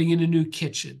 They're putting in a new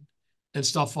kitchen and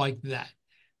stuff like that.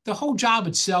 The whole job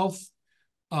itself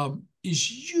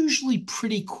is usually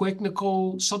pretty quick,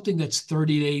 Nicole, something that's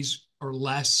 30 days or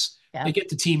less. Yep. They get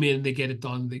the team in, they get it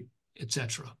done,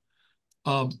 etc.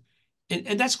 And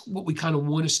that's what we kind of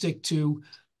want to stick to.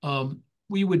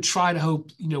 We would try to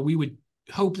hope, we would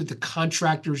hope that the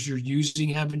contractors you're using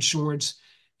have insurance.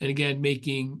 And again,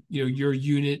 making, your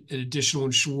unit an additional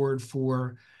insured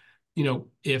for,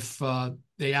 if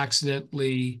they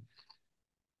accidentally,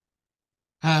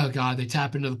 oh God, they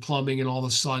tap into the plumbing and all of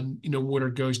a sudden, water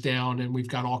goes down and we've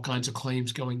got all kinds of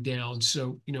claims going down.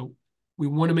 So, We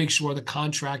want to make sure the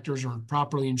contractors are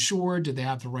properly insured. Do they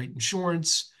have the right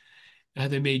insurance?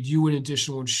 Have they made you an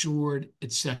additional insured,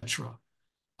 etc.?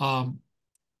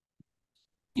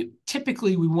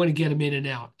 Typically, we want to get them in and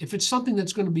out. If it's something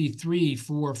that's going to be 3,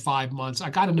 4, 5 months,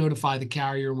 I got to notify the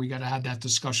carrier, and we got to have that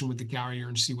discussion with the carrier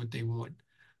and see what they want.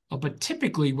 But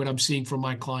typically, what I'm seeing from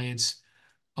my clients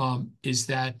is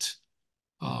that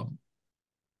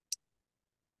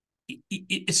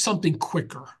it's something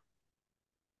quicker,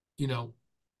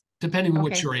 depending on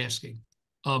what Okay. you're asking.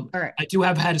 All right. I do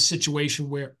have had a situation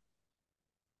where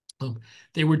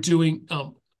they were doing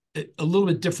a little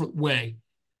bit different way.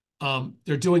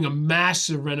 They're doing a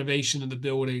massive renovation in the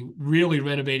building, really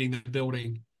renovating the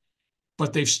building,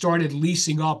 but they've started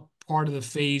leasing up part of the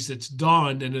phase that's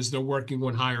done, and as they're working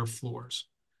on higher floors.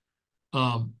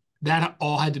 That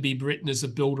all had to be written as a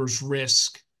builder's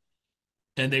risk,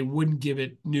 and they wouldn't give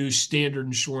it new standard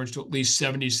insurance till at least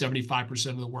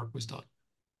 70-75% of the work was done.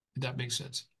 If that makes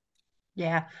sense.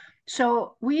 Yeah.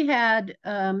 So we had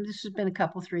this has been a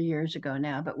couple 3 years ago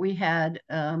now, but we had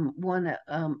one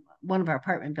of our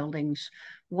apartment buildings,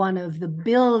 one of the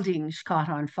buildings caught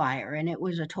on fire, and it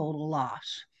was a total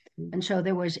loss. And so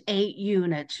there was 8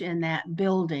 units in that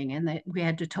building, and we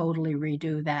had to totally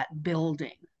redo that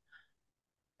building.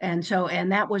 And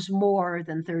that was more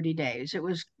than 30 days. It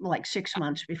was like 6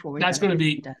 months before we That's got going to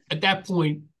everything be, done. at that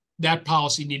point, that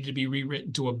policy needed to be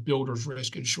rewritten to a builder's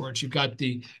risk insurance. You've got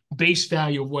the base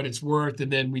value of what it's worth,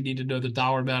 and then we need to know the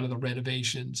dollar amount of the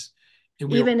renovations.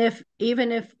 And we Even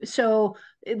if so,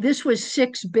 this was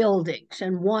 6 buildings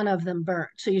and one of them burnt.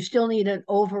 So you still need an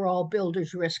overall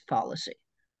builder's risk policy.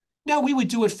 No, we would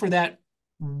do it for that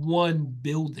one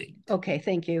building. Okay,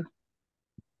 thank you.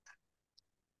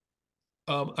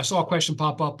 I saw a question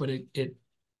pop up, but it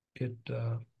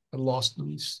I lost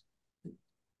me. I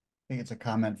think it's a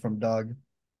comment from Doug,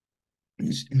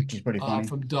 which is pretty funny.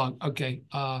 From Doug. Okay.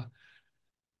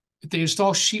 If they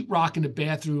install sheetrock in the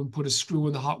bathroom, put a screw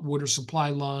in the hot water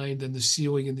supply line, then the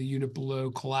ceiling in the unit below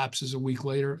collapses a week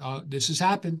later. This has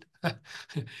happened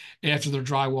after their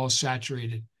drywall is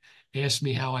saturated. Ask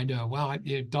me how I know. Well,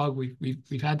 Doug,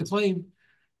 we've had the claim.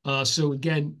 So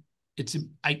again,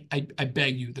 I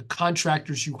beg you, the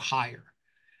contractors you hire,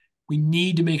 we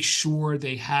need to make sure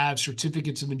they have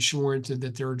certificates of insurance and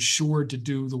that they're insured to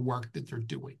do the work that they're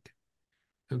doing.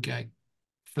 Okay,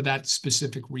 for that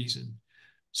specific reason.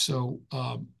 So,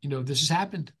 this has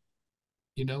happened.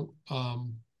 I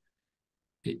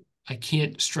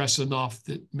can't stress enough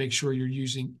that make sure you're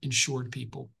using insured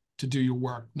people to do your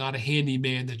work, not a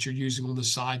handyman that you're using on the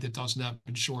side that doesn't have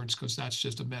insurance, because that's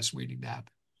just a mess waiting to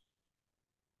happen.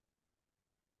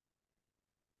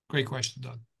 Great question,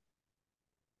 Doug.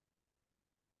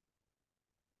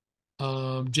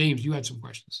 James, you had some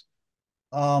questions.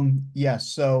 Yes.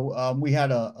 So we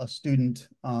had a student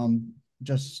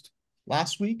just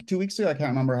last week, 2 weeks ago. I can't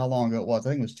remember how long ago it was. I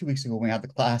think it was 2 weeks ago when we had the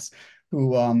class,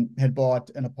 who had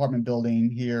bought an apartment building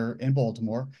here in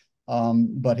Baltimore.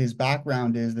 But his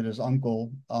background is that his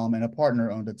uncle and a partner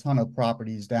owned a ton of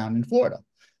properties down in Florida.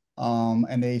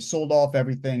 And they sold off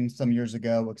everything some years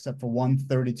ago, except for one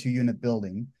 32-unit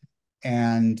building.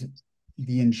 And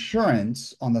the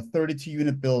insurance on the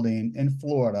 32-unit building in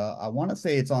Florida, I want to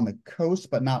say it's on the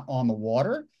coast, but not on the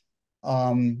water.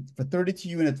 For 32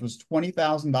 units was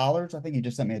 $20,000. I think he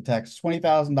just sent me a text,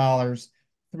 $20,000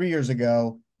 3 years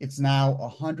ago. It's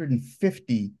now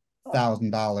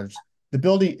 $150,000. The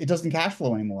building, it doesn't cash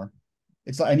flow anymore.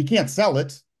 And he can't sell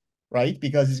it, right?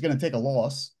 Because he's going to take a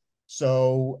loss.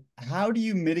 So how do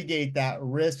you mitigate that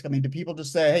risk? I mean, do people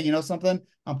just say, hey, you know something?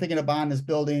 I'm thinking of buying this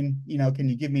building. Can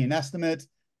you give me an estimate?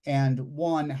 And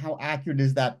one, how accurate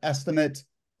is that estimate?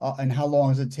 And how long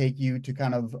does it take you to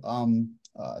kind of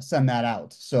send that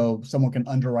out so someone can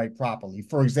underwrite properly?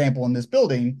 For example, in this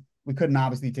building, we couldn't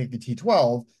obviously take the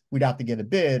T12. We'd have to get a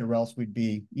bid, or else we'd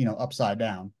be, upside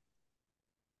down.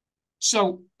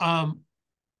 So,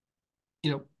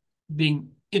 being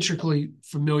intricately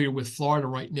familiar with Florida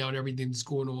right now and everything that's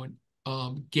going on,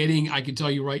 I can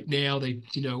tell you right now, and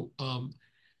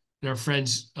our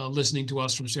friends listening to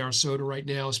us from Sarasota right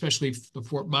now, especially the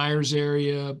Fort Myers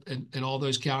area and all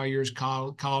those carriers,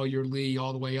 Collier, Lee,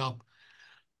 all the way up,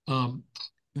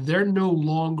 they're no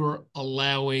longer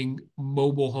allowing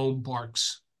mobile home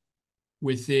parks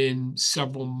within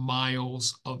several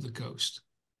miles of the coast.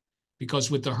 Because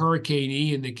with the Hurricane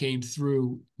Ian that came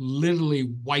through, literally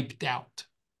wiped out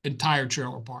entire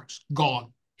trailer parks,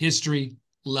 gone, history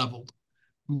leveled,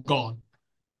 gone.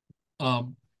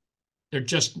 You're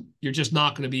just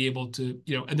not going to be able to,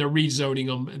 and they're rezoning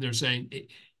them, and they're saying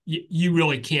you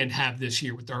really can't have this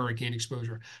here with the hurricane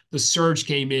exposure. The surge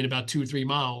came in about 2 or 3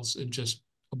 miles and just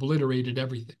obliterated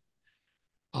everything.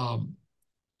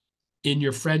 In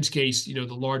your friend's case, the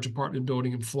large apartment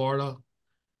building in Florida,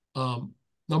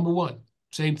 number one,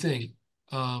 same thing.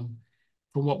 From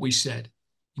what we said,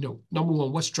 number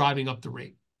one, what's driving up the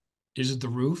rate? Is it the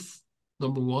roof?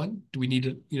 Number one, do we need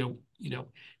to,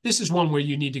 this is one where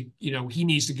you need to, he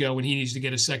needs to go and he needs to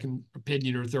get a second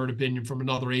opinion or a third opinion from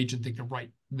another agent that can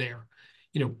write there.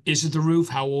 Is it the roof?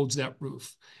 How old's that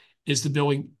roof? Is the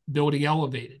building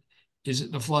elevated? Is it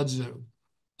in the flood zone?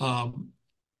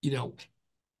 You know,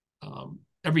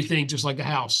 everything just like a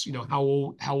house, how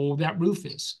old that roof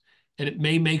is. And it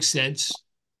may make sense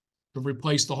to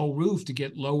replace the whole roof to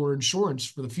get lower insurance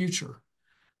for the future.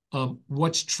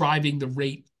 What's driving the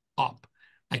rate up?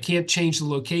 I can't change the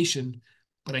location,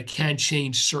 but I can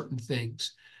change certain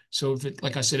things. So if it,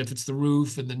 like I said, if it's the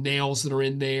roof and the nails that are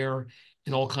in there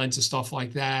and all kinds of stuff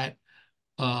like that,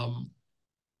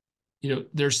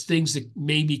 there's things that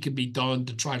maybe could be done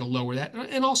to try to lower that,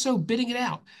 and also bidding it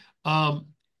out.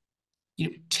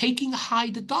 Taking a high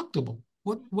deductible.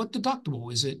 What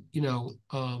deductible is it?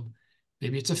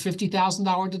 Maybe it's a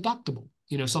 $50,000 deductible.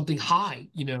 Something high.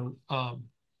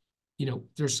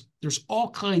 There's all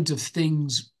kinds of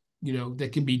things that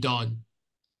can be done,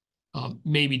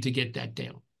 maybe to get that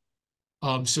down.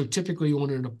 So typically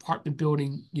on an apartment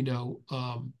building,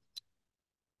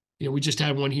 we just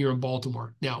had one here in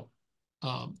Baltimore. Now,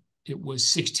 it was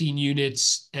 16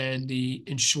 units and the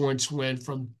insurance went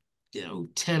from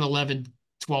 10, 11,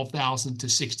 12,000 to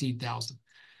 16,000.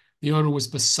 The owner was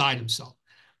beside himself.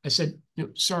 I said,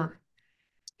 sir,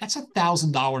 that's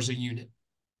 $1,000 a unit.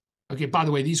 Okay, by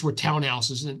the way, these were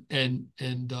townhouses and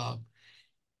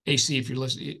AC, if you're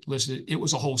listening, it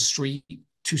was a whole street,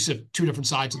 two different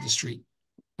sides of the street.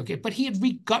 Okay, but he had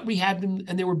gut rehabbed them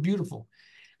and they were beautiful.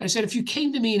 And I said, if you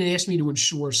came to me and asked me to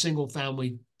insure a single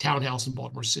family townhouse in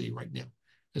Baltimore City right now,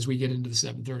 as we get into the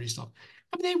 730 stuff,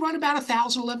 they run about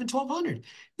 1,000, 11, 1,200.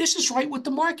 This is right what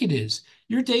the market is.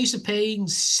 Your days of paying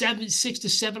 600 to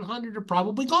 700 are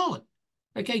probably gone.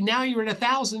 Okay, now you're at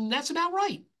 1,000. That's about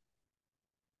right.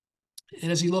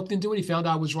 And as he looked into it, he found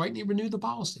I was right and he renewed the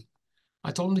policy.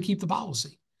 I told him to keep the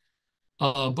policy.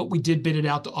 But we did bid it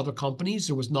out to other companies.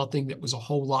 There was nothing that was a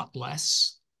whole lot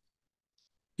less.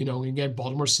 Again,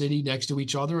 Baltimore City next to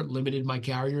each other, it limited my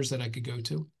carriers that I could go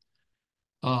to.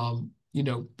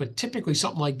 But typically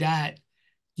something like that,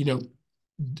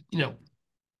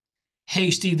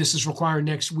 hey, Steve, this is required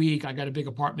next week. I got a big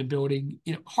apartment building,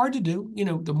 hard to do.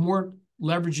 The more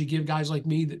leverage you give guys like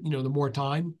me, that, the more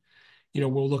time,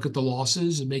 we'll look at the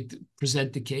losses and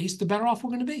present the case, the better off we're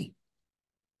going to be.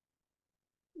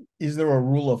 Is there a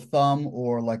rule of thumb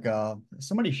or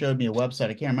somebody showed me a website,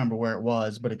 I can't remember where it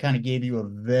was, but it kind of gave you a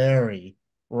very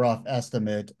rough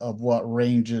estimate of what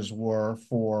ranges were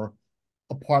for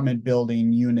apartment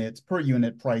building units per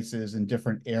unit prices in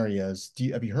different areas.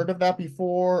 Have you heard of that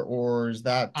before, or is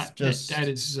that just that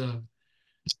is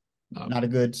not a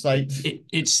good site?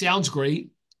 It sounds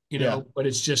great, Yeah. but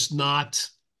it's just not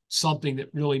something that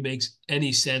really makes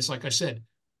any sense. Like I said,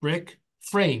 brick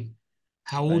frame.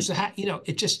 How old's the hat?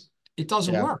 It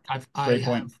doesn't work. I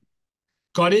have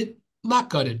gutted, not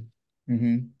gutted.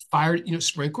 Fired,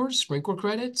 sprinkler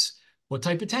credits. What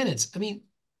type of tenants?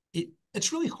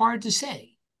 It's really hard to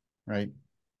say. Right.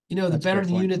 The better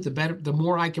the unit, the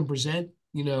more I can present,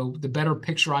 the better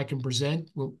picture I can present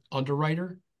with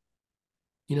underwriter,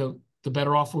 the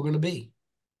better off we're going to be.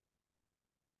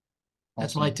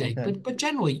 That's my take. Okay. But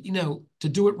generally, to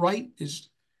do it right is,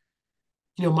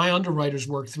 my underwriters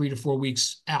work 3 to 4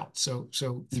 weeks out. So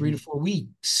 3 to 4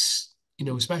 weeks,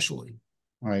 especially.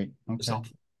 Right. Okay.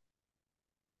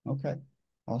 Okay.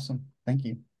 Awesome. Thank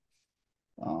you.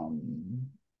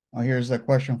 Here's a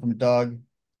question from Doug.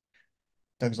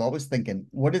 Doug's always thinking,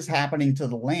 what is happening to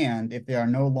the land if they are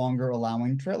no longer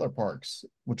allowing trailer parks,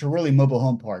 which are really mobile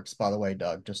home parks, by the way,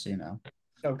 Doug, just so you know.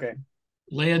 Okay.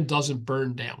 Land doesn't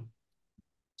burn down.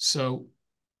 So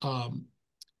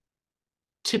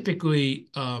typically,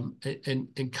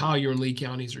 and Collier and Lee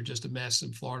counties are just a mess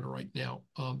in Florida right now.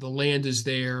 The land is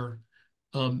there.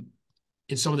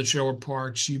 In some of the trailer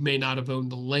parks, you may not have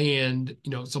owned the land,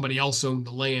 somebody else owned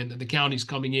the land, and the county's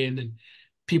coming in and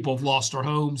people have lost their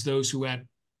homes. Those who had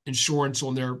insurance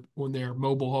on their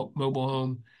mobile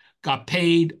home got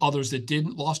paid. Others that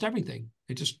didn't lost everything.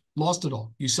 They just lost it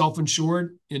all. You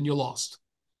self-insured and you lost.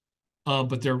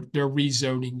 But they're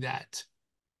rezoning that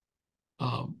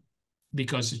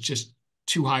because it's just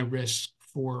too high risk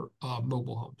for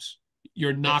mobile homes.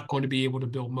 You're not going to be able to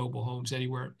build mobile homes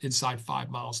anywhere inside 5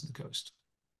 miles of the coast.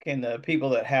 Can the people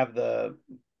that have the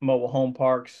mobile home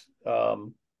parks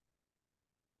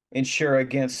insure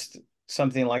against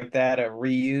something like that a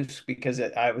reuse? Because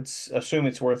I would assume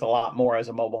it's worth a lot more as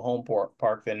a mobile home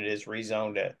park than it is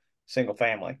rezoned to single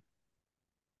family.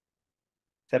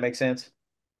 Does that make sense?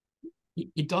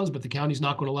 It does, but the county's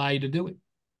not going to allow you to do it.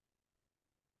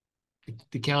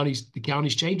 The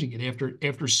county's changing it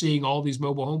after seeing all these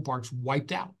mobile home parks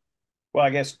wiped out. Well, I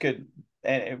guess it's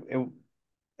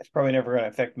probably never going to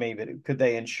affect me, but could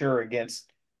they insure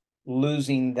against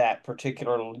losing that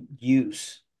particular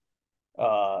use,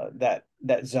 that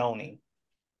zoning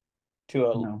to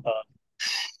No.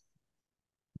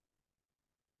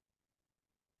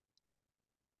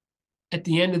 At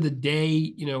the end of the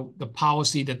day, the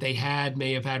policy that they had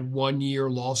may have had 1 year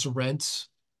loss of rents,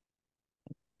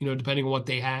 depending on what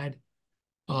they had.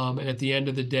 And at the end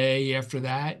of the day, after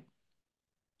that,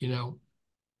 you know,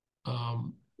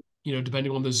 um,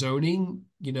 depending on the zoning,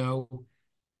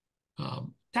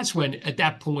 that's when at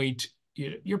that point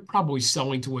you're probably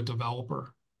selling to a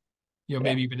developer, Yeah.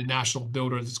 maybe even a national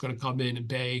builder that's going to come in and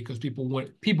pay because people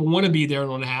want to be there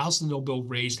on a house and they'll build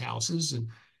raised houses and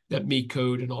that meet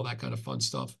code and all that kind of fun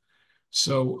stuff.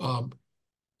 So,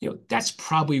 that's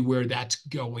probably where that's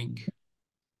going.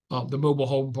 The mobile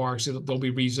home parks, they'll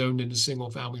be rezoned into single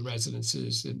family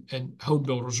residences and home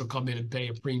builders will come in and pay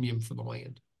a premium for the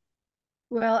land.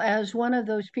 Well, as one of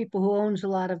those people who owns a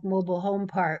lot of mobile home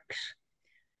parks,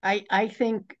 I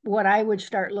think what I would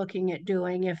start looking at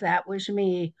doing if that was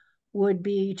me would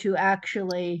be to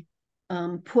actually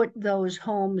put those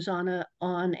homes on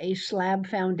a slab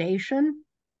foundation,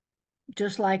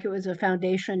 just like it was a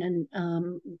foundation,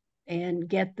 and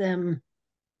get them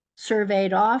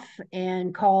surveyed off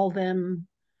and call them,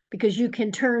 because you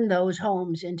can turn those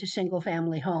homes into single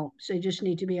family homes. They just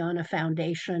need to be on a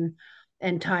foundation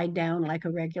and tied down like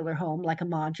a regular home, like a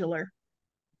modular.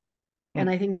 Hmm. And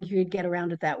I think you could get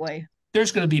around it that way.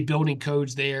 There's going to be building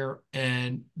codes there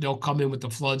and they'll come in with the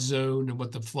flood zone and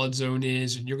what the flood zone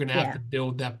is, and you're going to have Yeah. to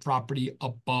build that property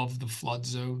above the flood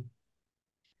zone.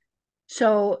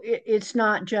 So it's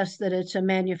not just that it's a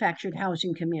manufactured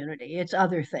housing community, it's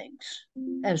other things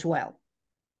as well.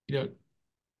 You know,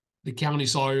 the county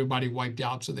saw everybody wiped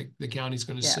out, so the county's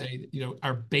going to Yeah. say,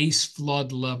 our base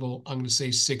flood level, I'm going to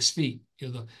say 6 feet.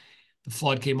 The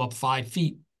flood came up 5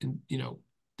 feet, and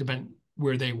depending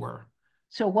where they were.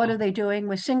 So what Uh, are they doing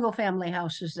with single family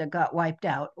houses that got wiped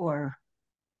out or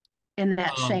in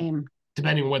that um, same?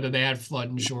 Depending on whether they had flood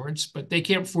insurance, but they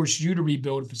can't force you to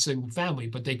rebuild for single family,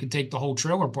 but they can take the whole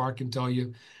trailer park and tell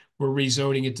you we're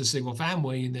rezoning it to single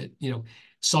family and that,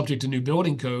 subject to new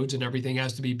building codes and everything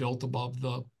has to be built above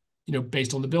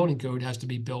based on the building code has to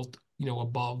be built,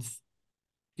 above,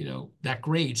 that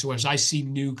grade. So as I see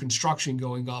new construction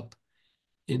going up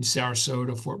in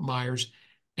Sarasota, Fort Myers,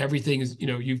 everything is,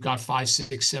 you've got 5,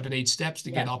 6, 7, 8 steps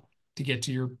to Yeah. get up to get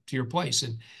to your place.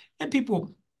 And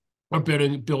people are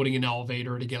building an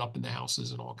elevator to get up in the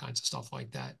houses and all kinds of stuff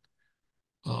like that.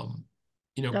 Um,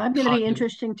 So I'm going to be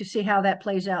interesting to see how that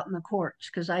plays out in the courts,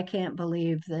 because I can't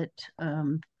believe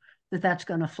that's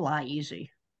going to fly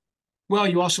easy. well,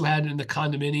 you also had in the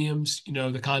condominiums, the Yeah.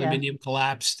 condominium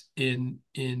collapsed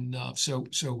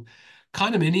so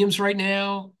condominiums right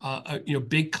now,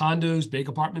 big condos, big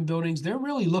apartment buildings, they're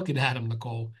really looking at them,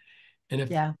 Nicole. And if,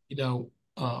 Yeah.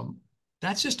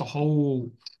 that's just a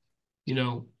whole,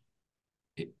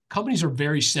 companies are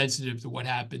very sensitive to what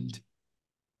happened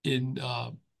in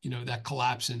that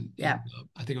collapse Yeah.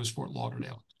 I think it was Fort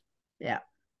Lauderdale. Yeah.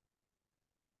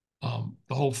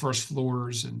 The whole first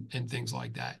floors and things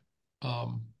like that.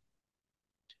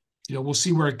 We'll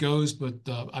see where it goes, but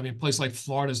I mean, a place like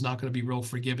Florida is not going to be real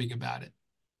forgiving about it.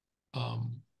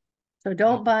 So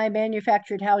don't buy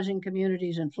manufactured housing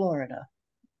communities in Florida.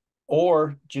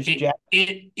 Or just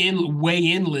in way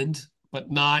inland, but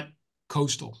not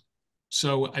coastal.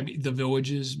 So I mean, the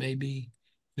villages maybe,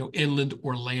 inland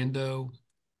Orlando,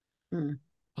 Hmm.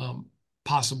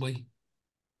 possibly.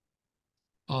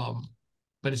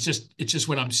 But it's just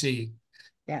what I'm seeing.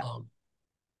 Yeah.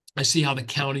 I see how the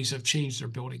counties have changed their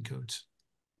building codes.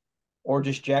 or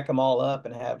just jack them all up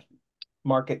and have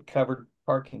market covered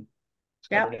parking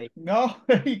Yeah. underneath. No,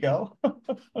 there you go.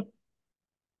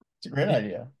 It's a great Yeah.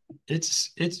 idea.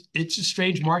 It's a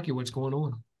strange market what's going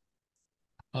on.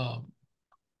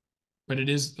 But it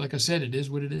is, like I said, it is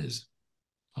what it is.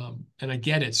 And I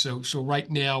get it. So right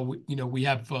now, we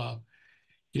have,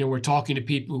 we're talking to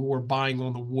people who are buying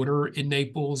on the water in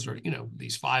Naples or,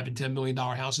 these $5 and $10 million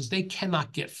houses. They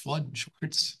cannot get flood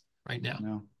insurance right now.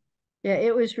 No. Yeah,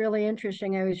 it was really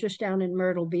interesting. I was just down in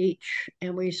Myrtle Beach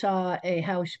and we saw a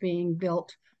house being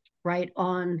built right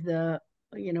on the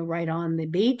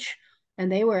beach,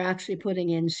 and they were actually putting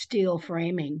in steel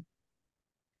framing.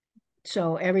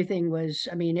 So everything was,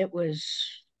 I mean, it was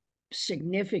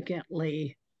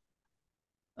significantly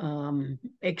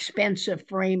expensive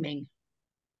framing.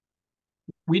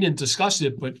 We didn't discuss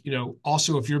it, but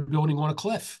also if you're building on a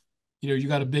cliff, you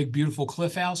got a big, beautiful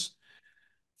cliff house.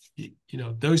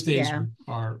 Those days Yeah.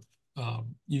 are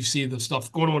you see the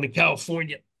stuff going on in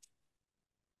California.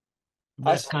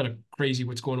 I, That's kind of crazy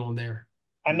what's going on there.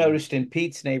 I noticed in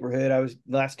Pete's neighborhood,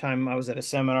 last time I was at a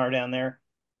seminar down there,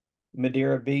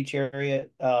 Madeira Beach area,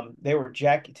 they were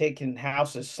taking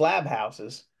houses, slab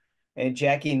houses, and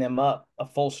jacking them up a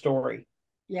full story,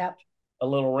 Yep. a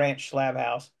little ranch slab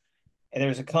house. And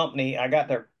there's a company, I got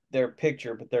their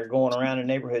picture, but they're going around in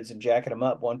neighborhoods and jacking them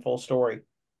up one full story.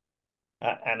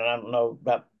 And I don't know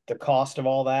about the cost of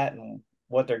all that and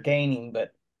what they're gaining,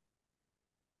 but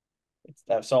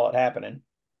I saw it happening.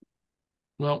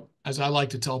 Well, as I like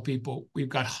to tell people, we've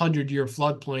got 100-year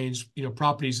floodplains,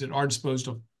 properties that aren't supposed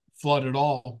to flood at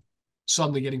all,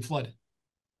 suddenly getting flooded.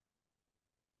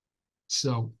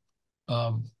 So,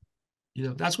 um,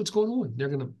 that's what's going on. They're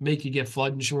going to make you get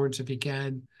flood insurance if you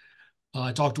can.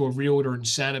 I talked to a realtor in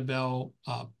Sanibel.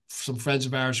 Some friends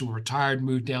of ours who were retired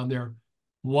moved down there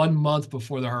 1 month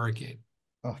before the hurricane.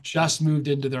 Oh, Just moved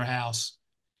into their house,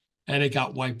 and it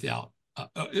got wiped out.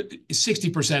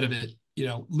 60% of it,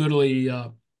 literally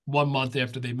 1 month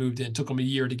after they moved in. Took them a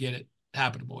year to get it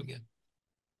habitable again.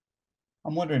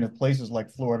 I'm wondering if places like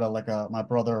Florida, like my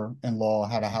brother-in-law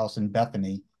had a house in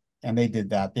Bethany, and they did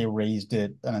that. They raised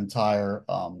it an entire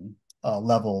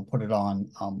level, put it on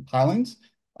pilings,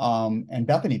 and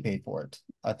Bethany paid for it.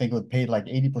 I think it was paid like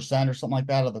 80% or something like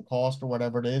that of the cost or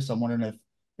whatever it is. So I'm wondering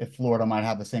if Florida might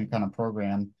have the same kind of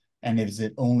program, and is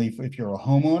it only if you're a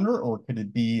homeowner, or could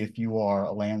it be if you are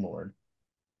a landlord?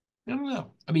 I don't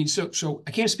know. I mean, so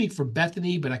I can't speak for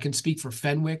Bethany, but I can speak for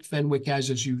Fenwick. Fenwick has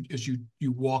as you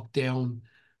walk down,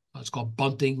 it's called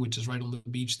Bunting, which is right on the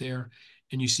beach there,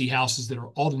 and you see houses that are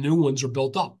all the new ones are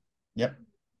built up. Yep.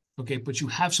 Okay, but you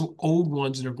have some old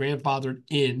ones that are grandfathered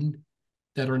in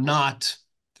that are not.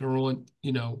 They're on,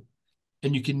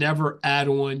 and you can never add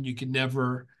on. You can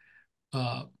never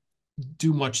uh,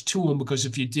 do much to them because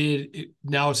if you did,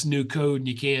 now it's new code and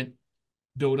you can't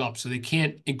build up. So they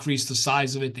can't increase the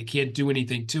size of it. They can't do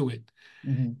anything to it.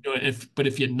 Mm-hmm. But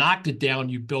if you knocked it down,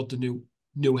 you built a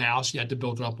new house. You had to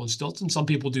build it up on stilts, and some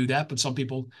people do that, but some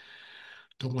people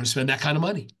don't want to spend that kind of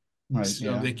money, Right. so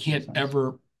Yeah. they Makes can't sense.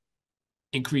 ever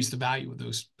increase the value of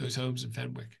those homes in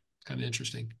Fenwick. It's kind of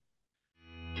interesting.